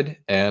they could,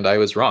 and I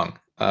was wrong.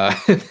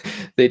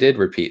 They did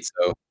repeat.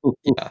 So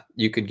yeah,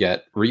 you could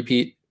get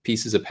repeat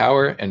pieces of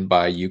power, and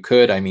by you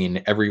could, I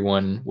mean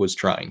everyone was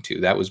trying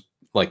to.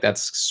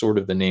 That's sort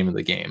of the name of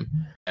the game.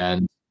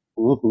 And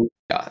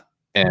yeah,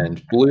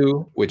 and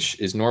blue, which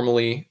is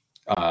normally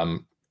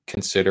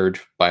considered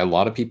by a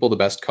lot of people the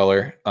best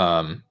color,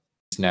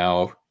 is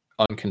now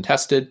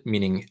uncontested,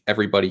 meaning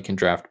everybody can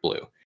draft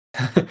blue.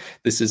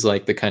 This is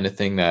like the kind of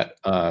thing that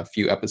a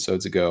few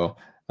episodes ago,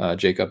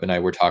 Jacob and I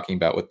were talking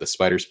about with the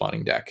spider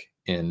spawning deck.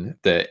 There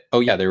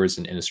was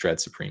an Innistrad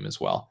Supreme as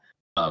well.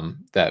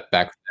 That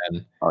back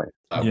then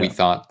we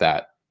thought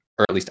that,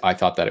 or at least I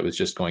thought that it was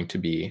just going to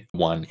be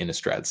one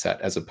Innistrad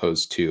set as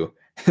opposed to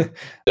the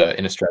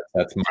Innistrad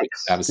sets might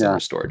have a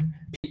restored.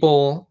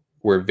 People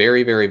were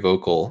very, very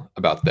vocal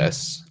about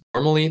this.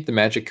 Normally, the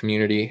Magic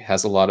community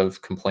has a lot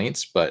of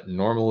complaints, but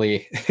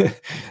normally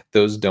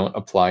those don't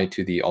apply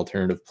to the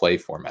alternative play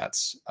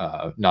formats.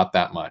 Not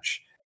that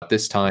much. But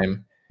this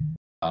time,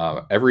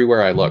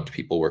 everywhere I looked,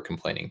 people were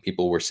complaining.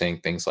 People were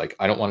saying things like,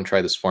 I don't want to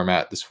try this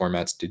format. This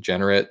format's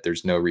degenerate.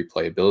 There's no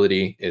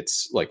replayability.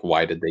 It's like,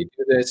 why did they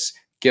do this?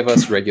 Give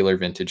us regular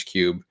Vintage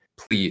Cube,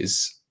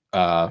 please.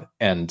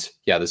 And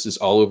yeah, this is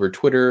all over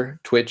Twitter,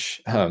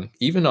 Twitch,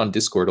 even on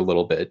Discord a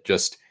little bit.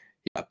 Just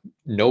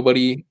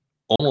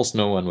almost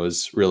no one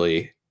was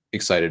really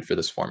excited for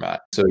this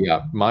format. So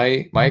yeah,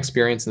 my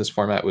experience in this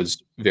format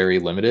was very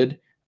limited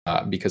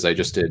because I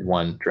just did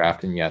one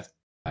draft, and yes,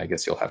 I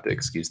guess you'll have to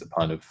excuse the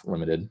pun of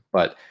limited.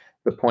 But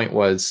the point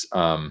was,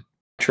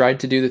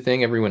 tried to do the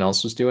thing everyone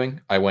else was doing.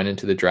 I went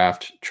into the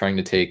draft trying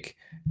to take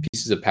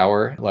pieces of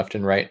power left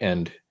and right,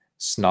 and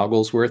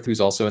Snogglesworth, who's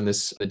also in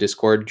the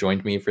Discord,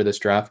 joined me for this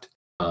draft.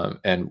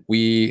 And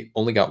we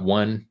only got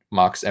one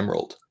Mox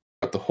Emerald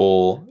throughout the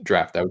whole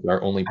draft. That was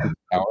our only piece of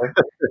power.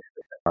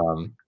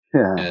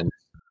 And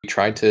we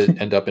tried to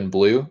end up in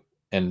blue,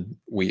 and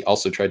we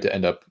also tried to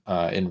end up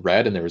in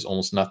red, and there was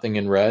almost nothing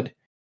in red,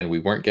 and we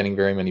weren't getting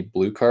very many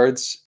blue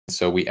cards.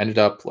 So we ended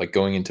up like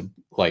going into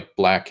like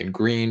black and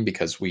green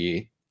because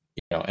we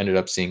ended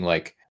up seeing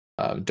like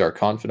Dark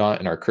Confidant,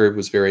 and our curve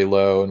was very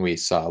low, and we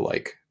saw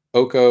like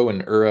Oko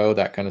and Uro,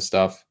 that kind of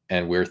stuff,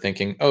 and we were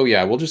thinking, oh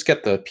yeah, we'll just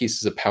get the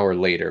pieces of power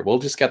later, we'll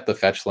just get the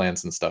fetch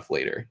lands and stuff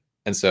later.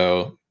 And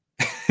so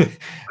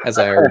as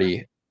I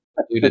already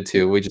alluded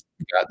to, we just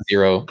got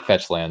 0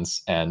 fetch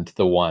lands and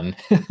the one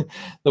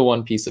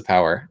piece of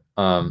power.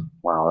 Wow,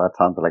 that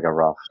sounds like a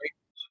rough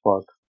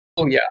spot.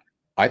 Oh yeah,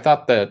 I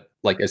thought that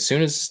like as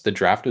soon as the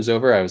draft was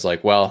over, I was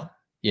like, well,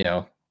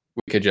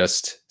 we could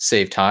just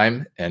save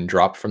time and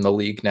drop from the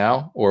league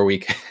now, or we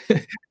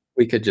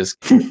could just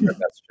give it our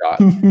best shot.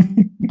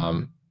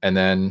 And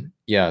then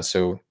yeah,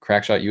 so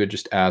Crackshot, you had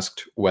just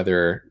asked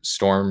whether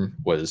Storm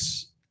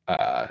was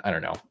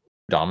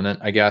dominant,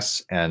 I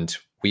guess, and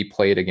we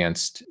played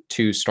against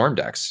 2 Storm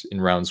decks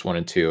in rounds 1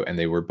 and 2, and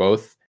they were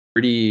both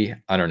pretty,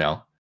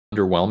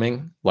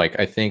 underwhelming. Like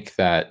I think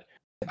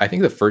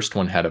the first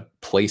one had a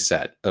play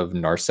set of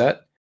Narset,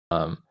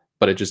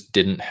 but it just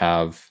didn't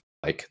have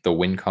like the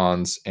win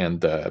cons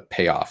and the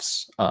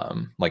payoffs,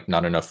 like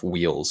not enough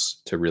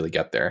wheels to really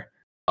get there.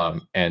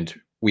 And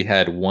we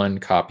had one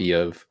copy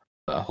of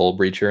Hull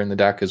Breacher in the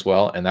deck as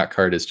well, and that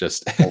card is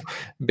just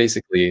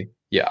basically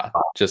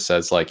just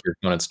says like your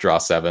opponents draw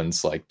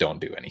 7s, like don't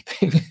do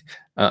anything.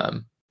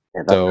 Has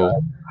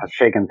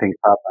shaken things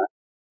up. Huh?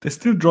 They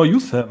still draw you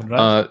 7,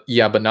 right?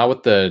 Yeah, but not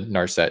with the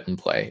Narset in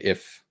play,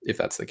 if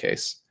that's the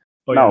case.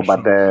 Oh, no,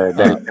 but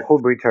the Hull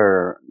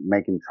Breacher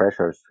making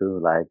treasures too,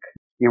 like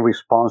in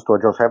response to a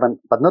draw 7,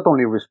 but not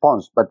only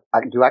response, but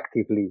you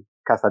actively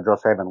cast a draw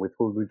 7 with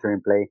Hull Breacher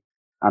in play,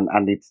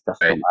 and it's just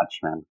too much,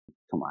 man,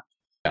 too much.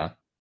 Yeah.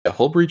 The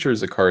Hull Breacher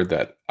is a card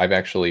that I've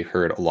actually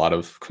heard a lot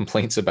of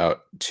complaints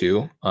about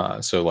too.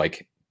 So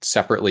like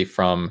separately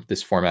from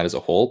this format as a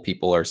whole,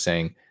 people are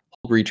saying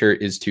Hull Breacher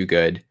is too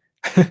good,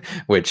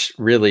 which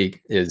really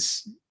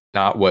is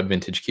not what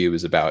Vintage Cube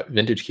is about.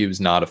 Vintage Cube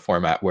is not a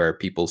format where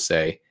people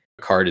say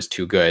a card is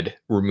too good,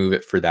 remove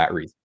it for that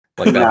reason.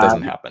 Like that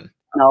doesn't happen.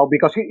 No,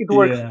 because it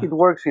works. Yeah. It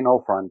works in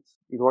all fronts.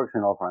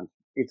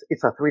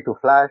 It's a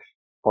 3/2 flash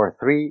for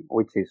 3,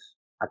 which is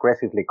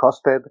aggressively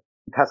costed.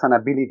 It has an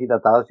ability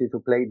that allows you to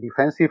play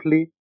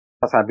defensively. It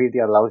has an ability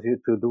that allows you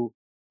to do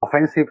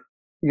offensive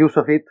use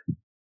of it.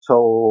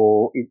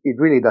 So it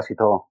really does it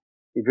all.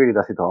 If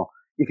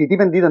it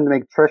even didn't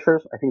make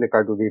treasures, I think the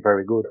card would be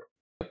very good.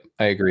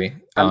 I agree.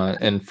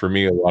 And for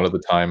me, a lot of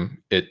the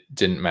time, it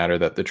didn't matter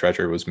that the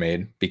treasure was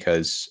made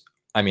because,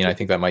 I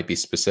think that might be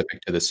specific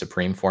to the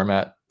Supreme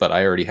format, but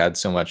I already had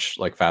so much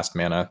like fast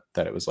mana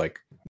that it was like,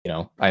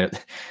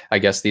 I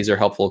guess these are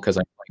helpful because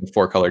I'm playing a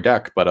 4-color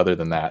deck, but other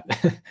than that,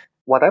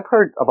 what I've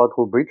heard about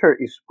Hullbreacher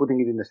is putting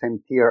it in the same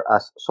tier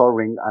as Sol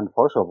Ring and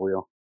Force of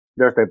Will.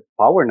 There's the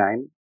Power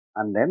 9,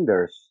 and then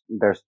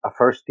there's a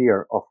first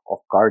tier of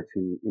cards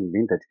in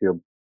Vintage Cube.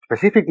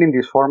 Specifically in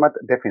this format,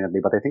 definitely,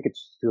 but I think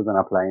it's still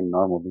gonna apply in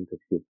normal Vintage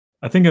Cube.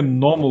 I think in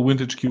normal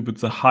Vintage Cube,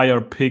 it's a higher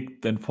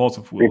pick than Force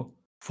of Will.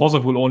 Force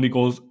of Will only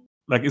goes,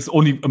 like, it's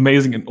only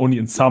amazing and only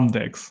in some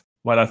decks,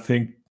 while I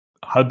think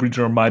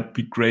Hullbreacher might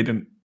be great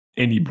in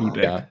any blue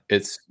deck. Yeah,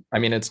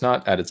 it's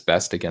not at its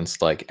best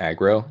against like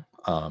aggro,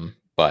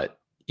 but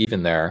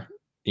even there,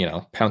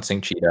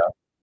 pouncing cheetah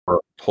or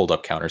hold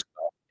up counters.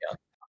 Yeah,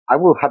 I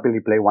will happily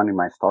play one in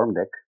my Storm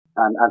deck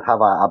and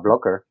have a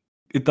blocker.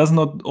 It does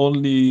not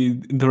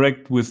only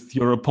interact with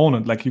your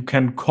opponent, like you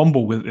can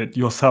combo with it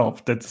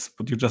yourself. That's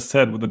what you just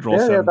said with the draw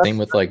 7. Same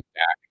with like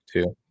back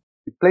too.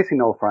 It plays in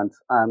all fronts,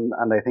 and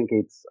I think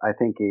it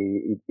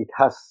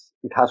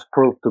has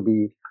proved to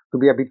be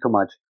a bit too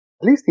much.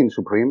 At least in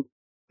Supreme,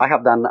 I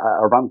have done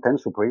around 10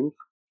 Supremes,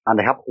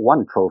 and I have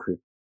one trophy,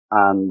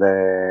 and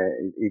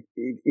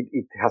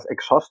it has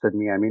exhausted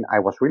me. I mean, I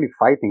was really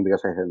fighting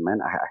because I said, man,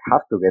 I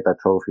have to get a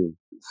trophy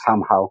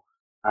somehow,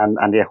 and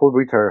the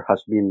Hullbreacher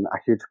has been a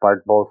huge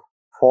part both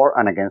for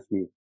and against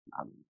me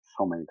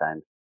so many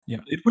times. Yeah,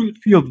 it will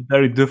feel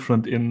very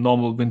different in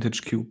normal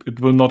Vintage Cube.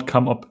 It will not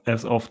come up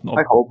as often.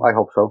 I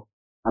hope so.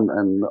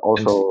 And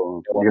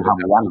also you have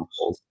one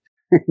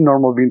of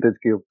normal Vintage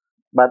Cube.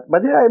 But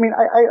yeah, I mean,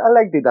 I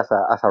liked it as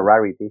a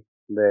rarity,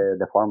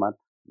 the format.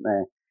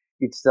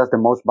 It's just the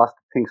most busted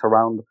things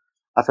around.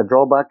 As a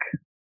drawback,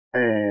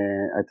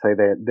 I'd say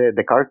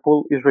the card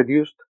pool is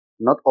reduced.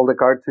 Not all the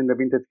cards in the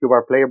Vintage Cube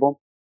are playable,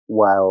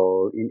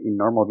 while in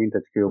normal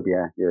Vintage Cube,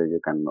 yeah,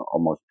 you can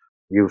almost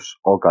use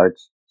all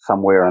cards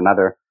some way or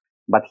another.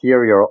 But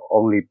here you're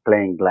only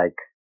playing like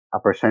a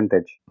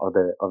percentage of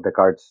the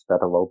cards that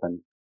have opened.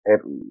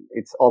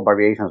 It's all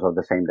variations of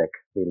the same deck,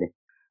 really.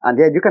 And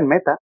yeah, you can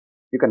meta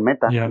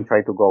and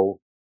try to go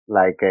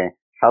like a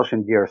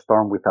 1,000-year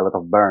Storm with a lot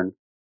of burn,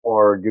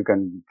 or you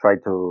can try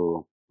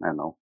to, I don't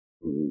know,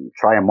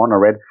 try a mono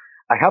red.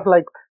 I have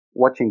like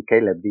watching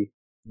Caleb D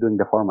doing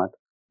the format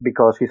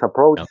because his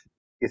approach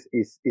is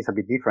a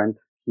bit different.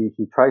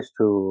 He tries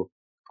to,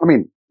 I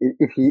mean,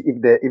 if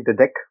the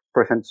deck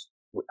presents,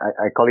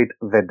 I call it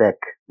the deck,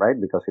 right?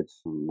 Because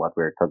it's what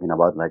we're talking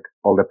about, like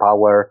all the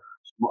power,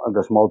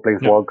 the small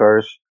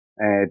planeswalkers,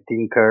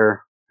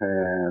 Tinker,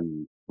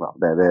 well,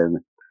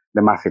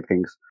 the massive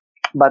things.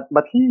 But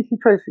he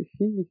tries,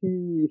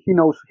 he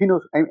knows.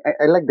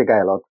 I like the guy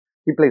a lot.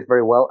 He plays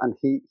very well, and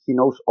he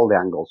knows all the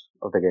angles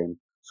of the game.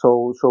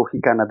 So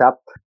he can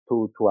adapt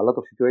to a lot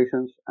of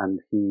situations, and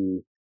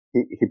he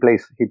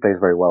plays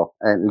very well.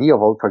 And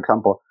Leovold, for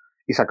example,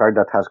 is a card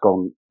that has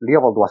gone.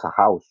 Leovold was a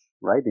house,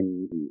 right,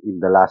 in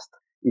the last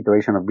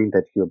iteration of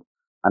Vintage Cube,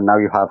 and now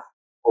you have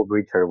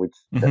Hullbreacher, which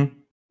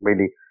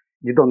really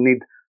you don't need.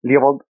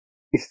 Leovold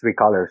is 3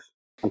 colors,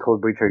 and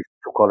Hullbreacher is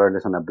 2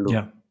 colorless and a blue,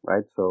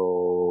 right?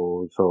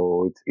 So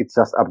it's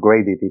just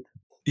upgraded it.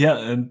 Yeah,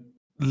 and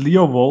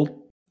Leovold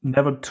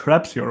never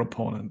traps your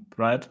opponent,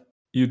 right?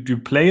 You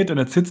play it and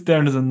it sits there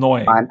and is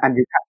annoying, and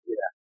you can,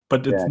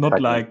 but it's not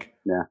exactly. Like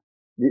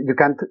you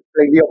can't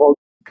play Leovold.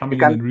 You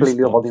can't play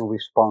Leovold in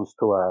response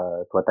to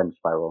a time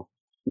spiral.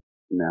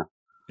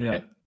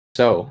 Yeah.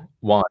 So,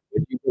 Juan,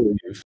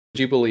 would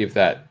you believe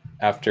that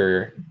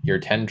after your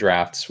 10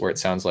 drafts, where it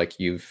sounds like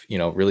you've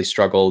really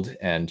struggled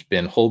and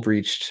been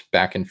Hullbreached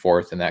back and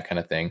forth and that kind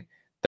of thing,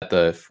 that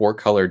the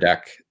 4-color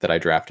deck that I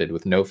drafted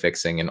with no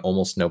fixing and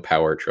almost no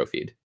power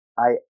trophied?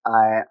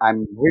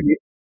 I'm really.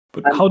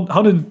 But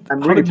how did you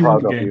proud win the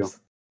of games?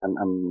 you.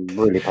 I'm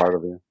really proud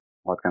of you.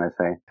 What can I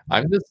say?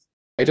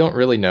 I don't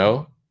really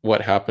know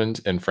what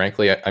happened, and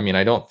frankly,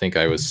 I don't think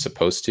I was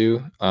supposed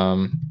to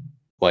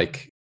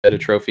get a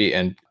trophy.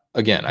 And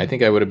again, I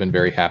think I would have been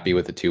very happy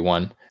with the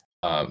 2-1.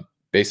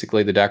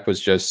 Basically, the deck was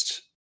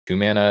just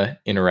 2-mana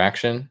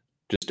interaction,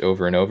 just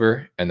over and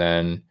over, and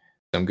then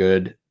some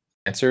good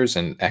answers,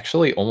 and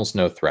actually almost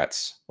no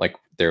threats. Like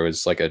there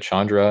was like a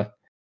Chandra.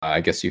 I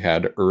guess you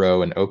had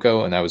Uro and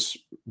Oko, and that was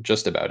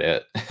just about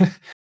it.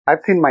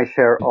 I've seen my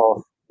share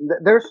of.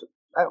 There's,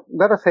 I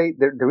gotta say,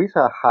 there is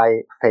a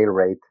high fail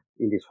rate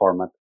in this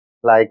format.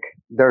 Like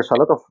there's a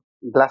lot of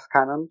glass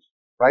cannons,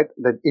 right?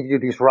 That if you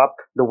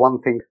disrupt the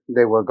one thing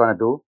they were gonna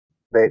do,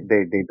 they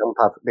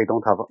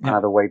don't have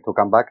another way to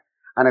come back.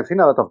 And I've seen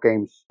a lot of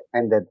games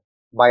ended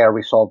by a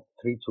result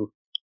 3-2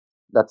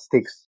 that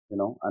sticks,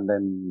 and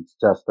then it's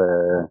just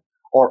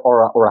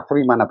or a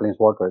 3-mana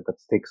planeswalker that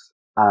sticks.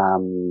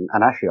 An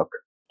Ashiok.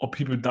 Or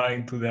people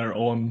dying to their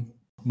own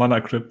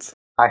mana crypts.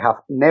 I have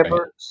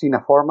never seen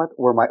a format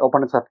where my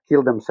opponents have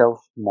killed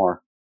themselves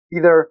more.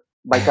 Either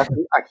by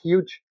casting a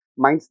huge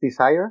Mind's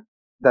Desire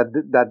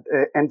that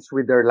ends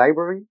with their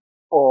library,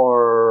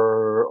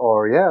 or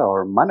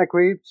mana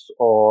crypts,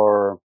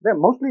 or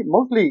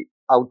mostly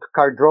out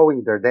card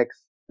drawing their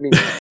decks. I mean,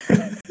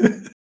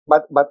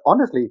 but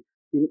honestly,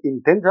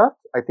 in 10 drafts,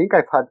 I think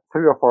I've had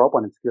 3 or 4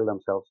 opponents kill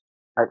themselves.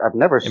 I've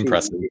never seen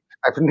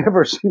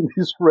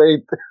this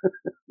rate.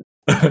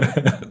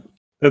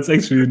 That's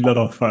actually a lot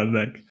of fun,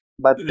 like.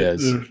 But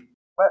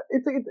But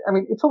I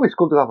mean, it's always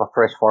cool to have a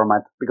fresh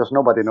format because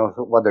nobody knows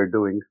what they're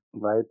doing,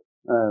 right?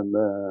 And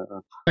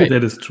Right.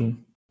 That is true.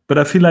 But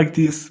I feel like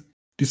the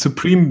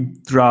Supreme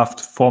draft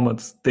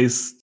formats, they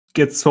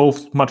get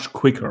solved much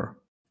quicker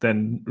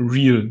than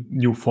real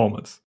new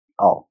formats.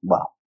 oh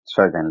well,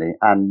 certainly.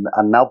 And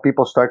now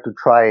people start to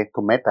try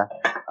to meta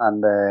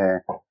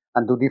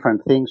and do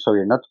different things, so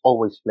you're not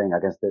always playing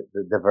against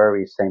the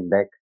very same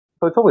deck.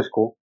 So it's always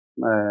cool.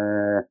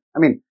 I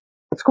mean,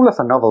 it's cool as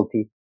a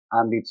novelty,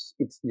 and it's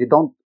you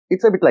don't.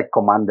 It's a bit like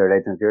Commander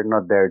Legends. You're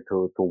not there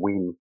to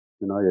win.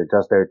 You know, you're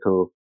just there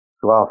to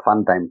have a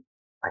fun time.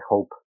 I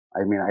hope.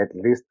 I mean, at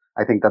least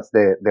I think that's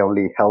the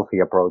only healthy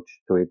approach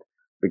to it.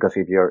 Because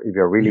if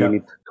you're really in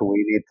it to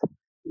win it,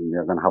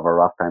 you're gonna have a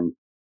rough time.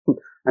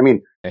 I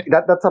mean,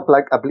 that's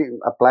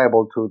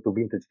applicable to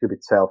Vintage Cube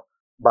itself,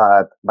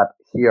 but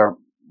here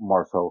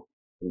more so.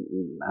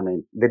 I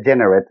mean,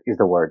 degenerate is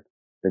the word.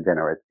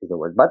 Degenerate is the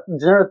word. But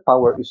degenerate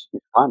power is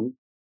fun.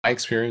 My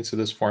experience of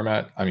this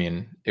format, I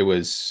mean, it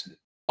was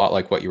a lot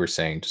like what you were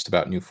saying, just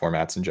about new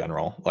formats in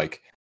general.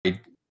 Like, I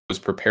was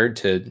prepared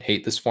to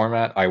hate this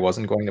format. I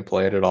wasn't going to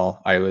play it at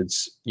all. I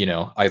was,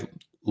 I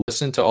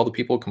listened to all the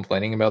people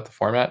complaining about the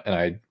format and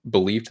I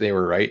believed they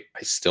were right.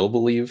 I still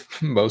believe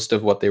most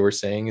of what they were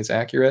saying is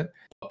accurate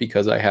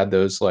because I had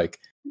those like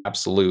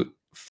absolute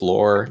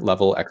floor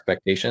level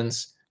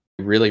expectations.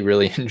 I really,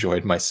 really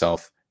enjoyed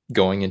myself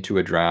going into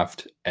a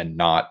draft and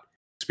not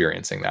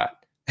experiencing that.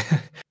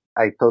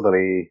 I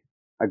totally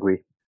agree.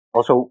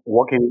 Also,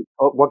 walking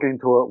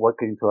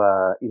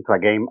into a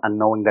game and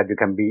knowing that you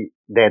can be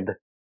dead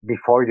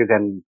before you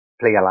can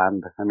play a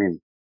land. I mean,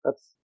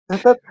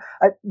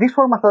 this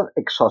format has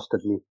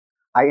exhausted me.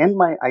 I end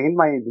my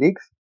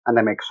leagues and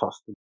I'm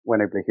exhausted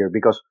when I play here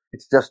because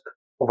it's just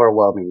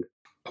overwhelming.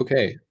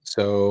 Okay,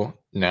 so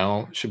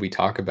now should we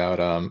talk about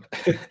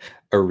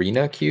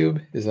Arena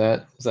Cube? Is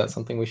that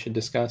something we should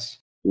discuss?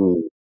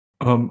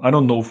 Mm. I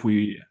don't know if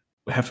we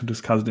have to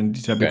discuss it in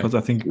detail Okay. because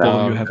I think both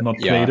of you have not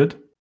played it.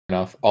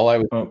 Enough. All I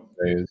would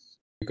say is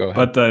go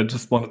ahead. But I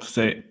just wanted to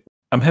say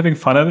I'm having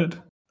fun at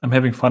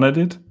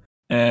it.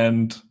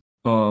 And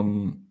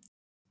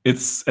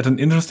it's at an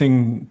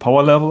interesting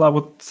power level, I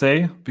would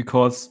say,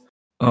 because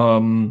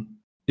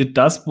it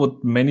does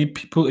what many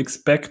people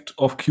expect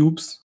of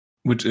cubes,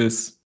 which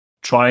is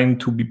trying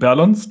to be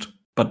balanced,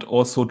 but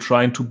also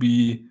trying to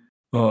be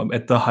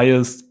at the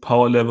highest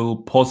power level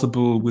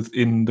possible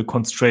within the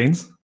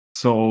constraints.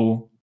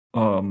 So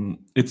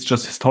it's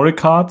just historic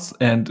cards,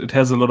 and it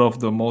has a lot of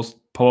the most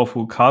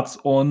powerful cards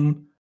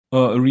on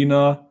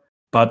Arena,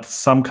 but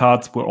some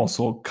cards were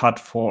also cut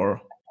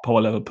for power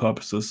level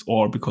purposes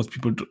or because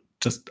people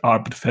just are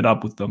a bit fed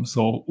up with them.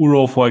 So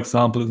Uro, for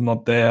example, is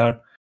not there,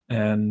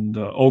 and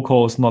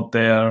Oko is not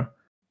there,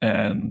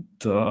 and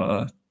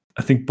I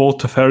think both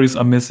Teferis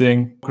are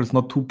missing. It's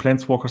not too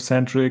Planeswalker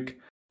centric,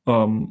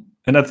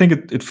 and I think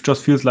it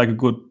just feels like a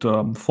good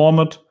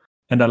format,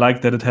 and I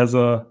like that it has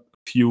a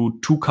few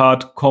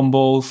 2-card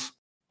combos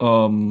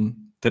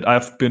that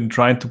I've been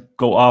trying to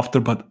go after,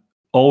 but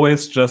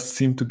always just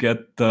seem to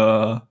get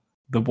the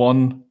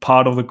one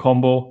part of the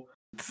combo.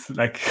 It's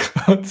like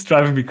it's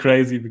driving me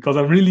crazy because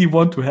I really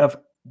want to have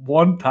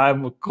one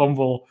time a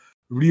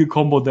real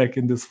combo deck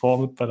in this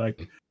format, but I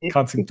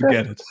can't seem to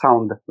get it.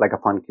 Sound like a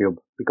fun cube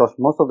because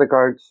most of the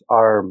cards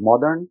are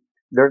modern.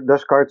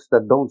 There's cards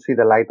that don't see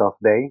the light of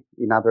day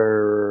in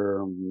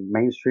other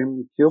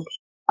mainstream cubes,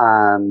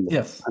 and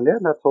yeah,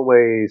 that's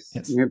always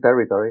new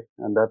territory,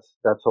 and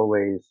that's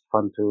always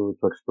fun to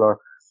explore.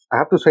 I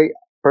have to say,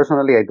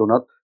 personally, I do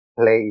not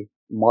play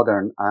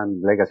modern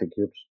and legacy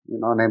cubes,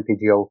 on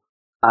MTGO,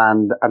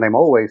 and I'm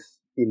always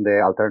in the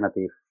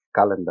alternative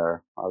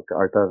calendar,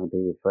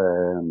 alternative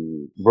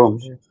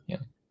rooms,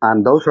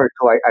 and those are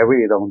two I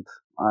really don't.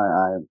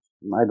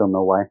 I don't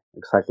know why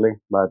exactly,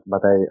 but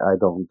I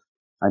don't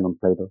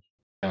play those.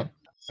 Yeah. I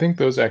think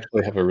those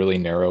actually have a really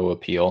narrow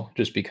appeal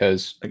just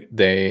because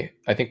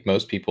I think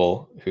most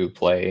people who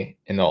play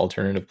in the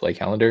alternative play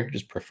calendar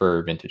just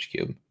prefer Vintage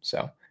Cube.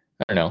 So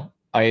I don't know.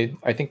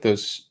 I think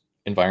those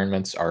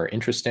environments are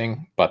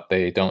interesting, but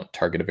they don't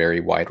target a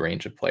very wide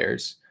range of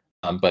players.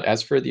 But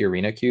as for the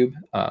Arena Cube,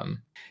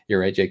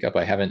 you're right, Jacob.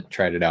 I haven't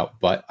tried it out,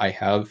 but I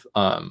have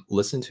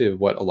listened to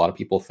what a lot of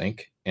people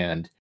think,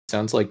 and it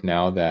sounds like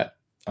now that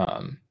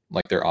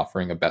like they're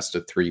offering a best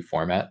of 3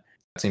 format,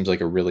 that seems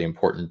like a really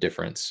important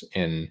difference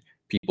in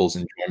people's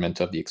enjoyment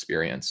of the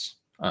experience.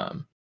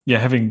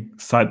 Having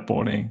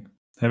sideboarding,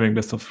 having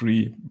best of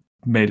 3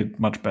 made it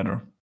much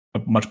better. A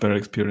much better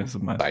experience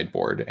of mine.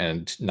 Sideboard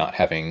and not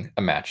having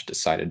a match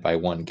decided by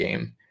one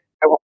game.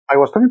 I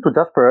was talking to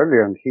Jasper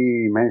earlier, and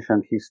he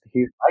mentioned he's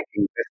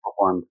liking best of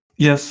 1.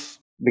 Yes,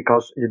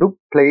 because you do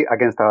play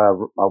against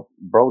a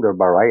broader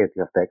variety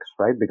of decks,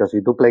 right? Because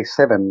you do play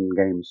 7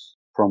 games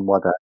from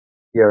what I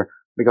hear.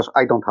 Because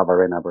I don't have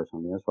Arena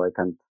personally, so I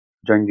can't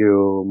join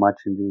you much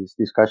in this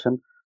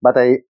discussion. But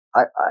I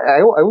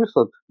always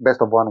thought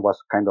best of 1 was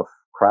kind of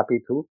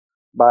crappy too.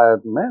 But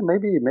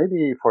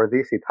maybe for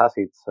this it has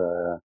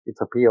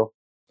its appeal.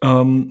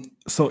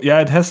 So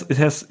yeah,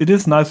 it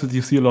is nice that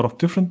you see a lot of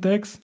different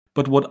decks,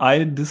 But what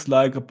I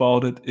dislike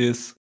about it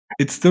is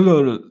it's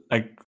still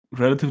a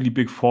relatively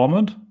big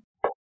format,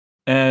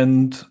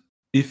 and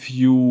if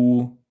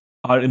you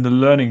are in the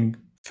learning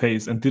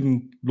phase and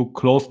didn't look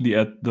closely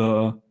at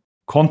the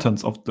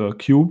contents of the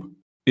cube,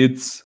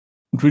 it's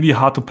really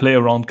hard to play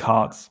around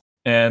cards.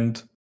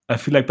 And I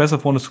feel like Best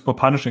of One is super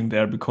punishing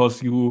there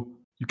because you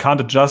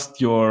can't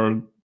adjust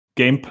your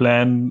game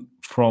plan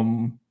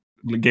from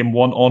game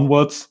one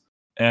onwards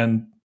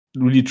and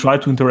really try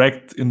to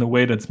interact in a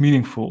way that's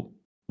meaningful.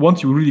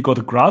 Once you really got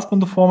a grasp on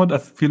the format, I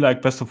feel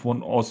like Best of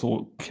One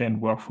also can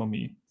work for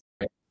me.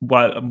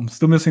 While I'm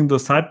still missing the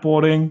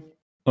sideboarding,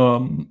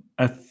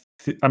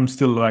 I'm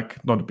still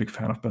not a big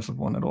fan of Best of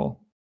One at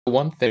all.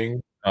 One thing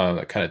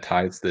that kind of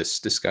ties this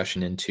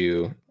discussion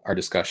into our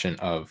discussion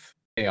of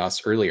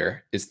Chaos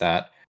earlier is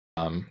that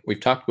we've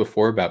talked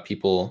before about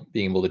people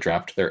being able to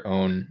draft their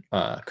own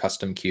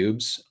custom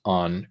cubes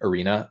on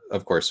Arena,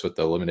 of course, with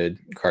the limited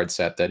card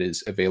set that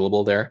is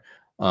available there.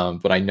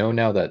 But I know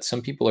now that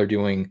some people are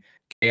doing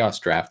Chaos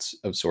drafts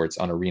of sorts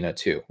on Arena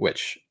too,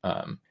 which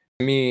to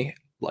me,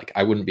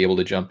 I wouldn't be able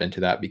to jump into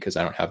that because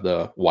I don't have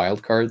the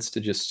wild cards to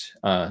just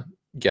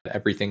get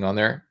everything on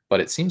there. But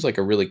it seems like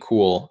a really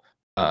cool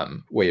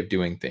way of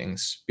doing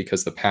things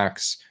because the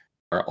packs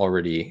are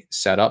already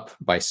set up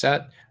by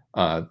set.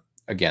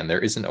 Again, there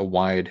isn't a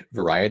wide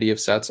variety of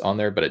sets on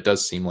there, but it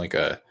does seem like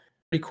a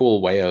pretty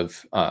cool way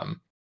of, I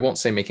won't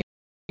say making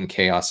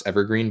Chaos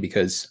evergreen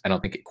because I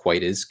don't think it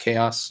quite is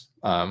Chaos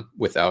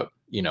without,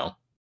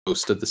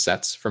 most of the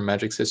sets from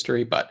Magic's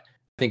history, but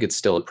I think it's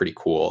still a pretty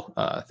cool thing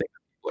that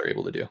people are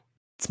able to do.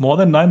 It's more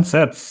than 9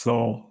 sets,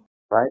 so.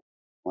 Right,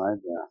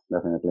 yeah,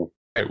 definitely.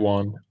 Right,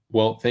 Juan.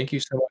 Well, thank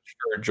you so much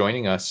for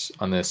joining us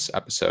on this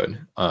episode.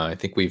 I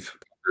think we've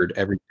covered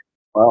everything.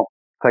 Well,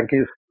 thank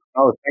you.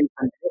 Oh, thank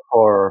you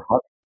for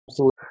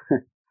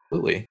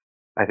Absolutely.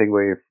 I think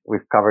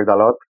we've covered a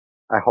lot.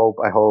 I hope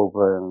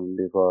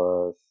this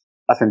was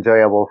as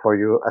enjoyable for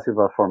you as it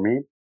was for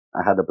me.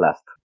 I had a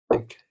blast.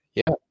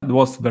 Yeah, it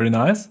was very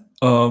nice.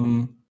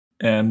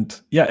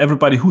 And yeah,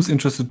 everybody who's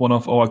interested in one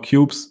of our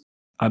cubes,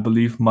 I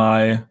believe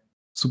my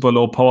super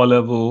low power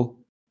level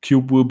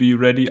cube will be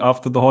ready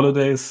after the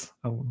holidays.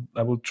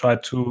 I will try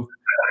to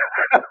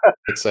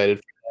excited.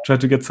 Try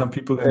to get some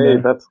people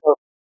in there.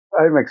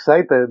 I'm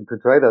excited to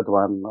try that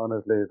one.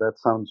 Honestly, that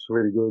sounds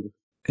really good.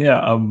 Yeah,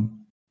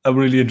 I'm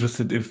really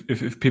interested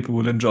if people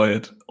will enjoy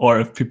it or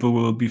if people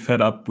will be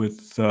fed up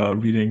with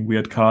reading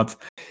weird cards.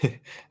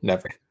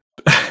 Never.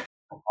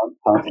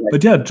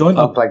 But yeah, join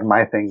sounds like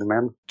my thing,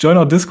 man. Join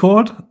our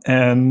Discord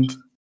and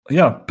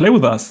yeah, play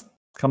with us.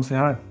 Come say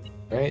hi.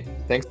 All right.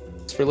 Thanks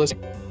for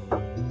listening.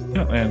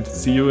 Yeah, and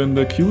see you in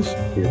the queues.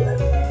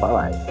 Bye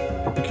bye.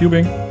 Happy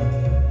cubing.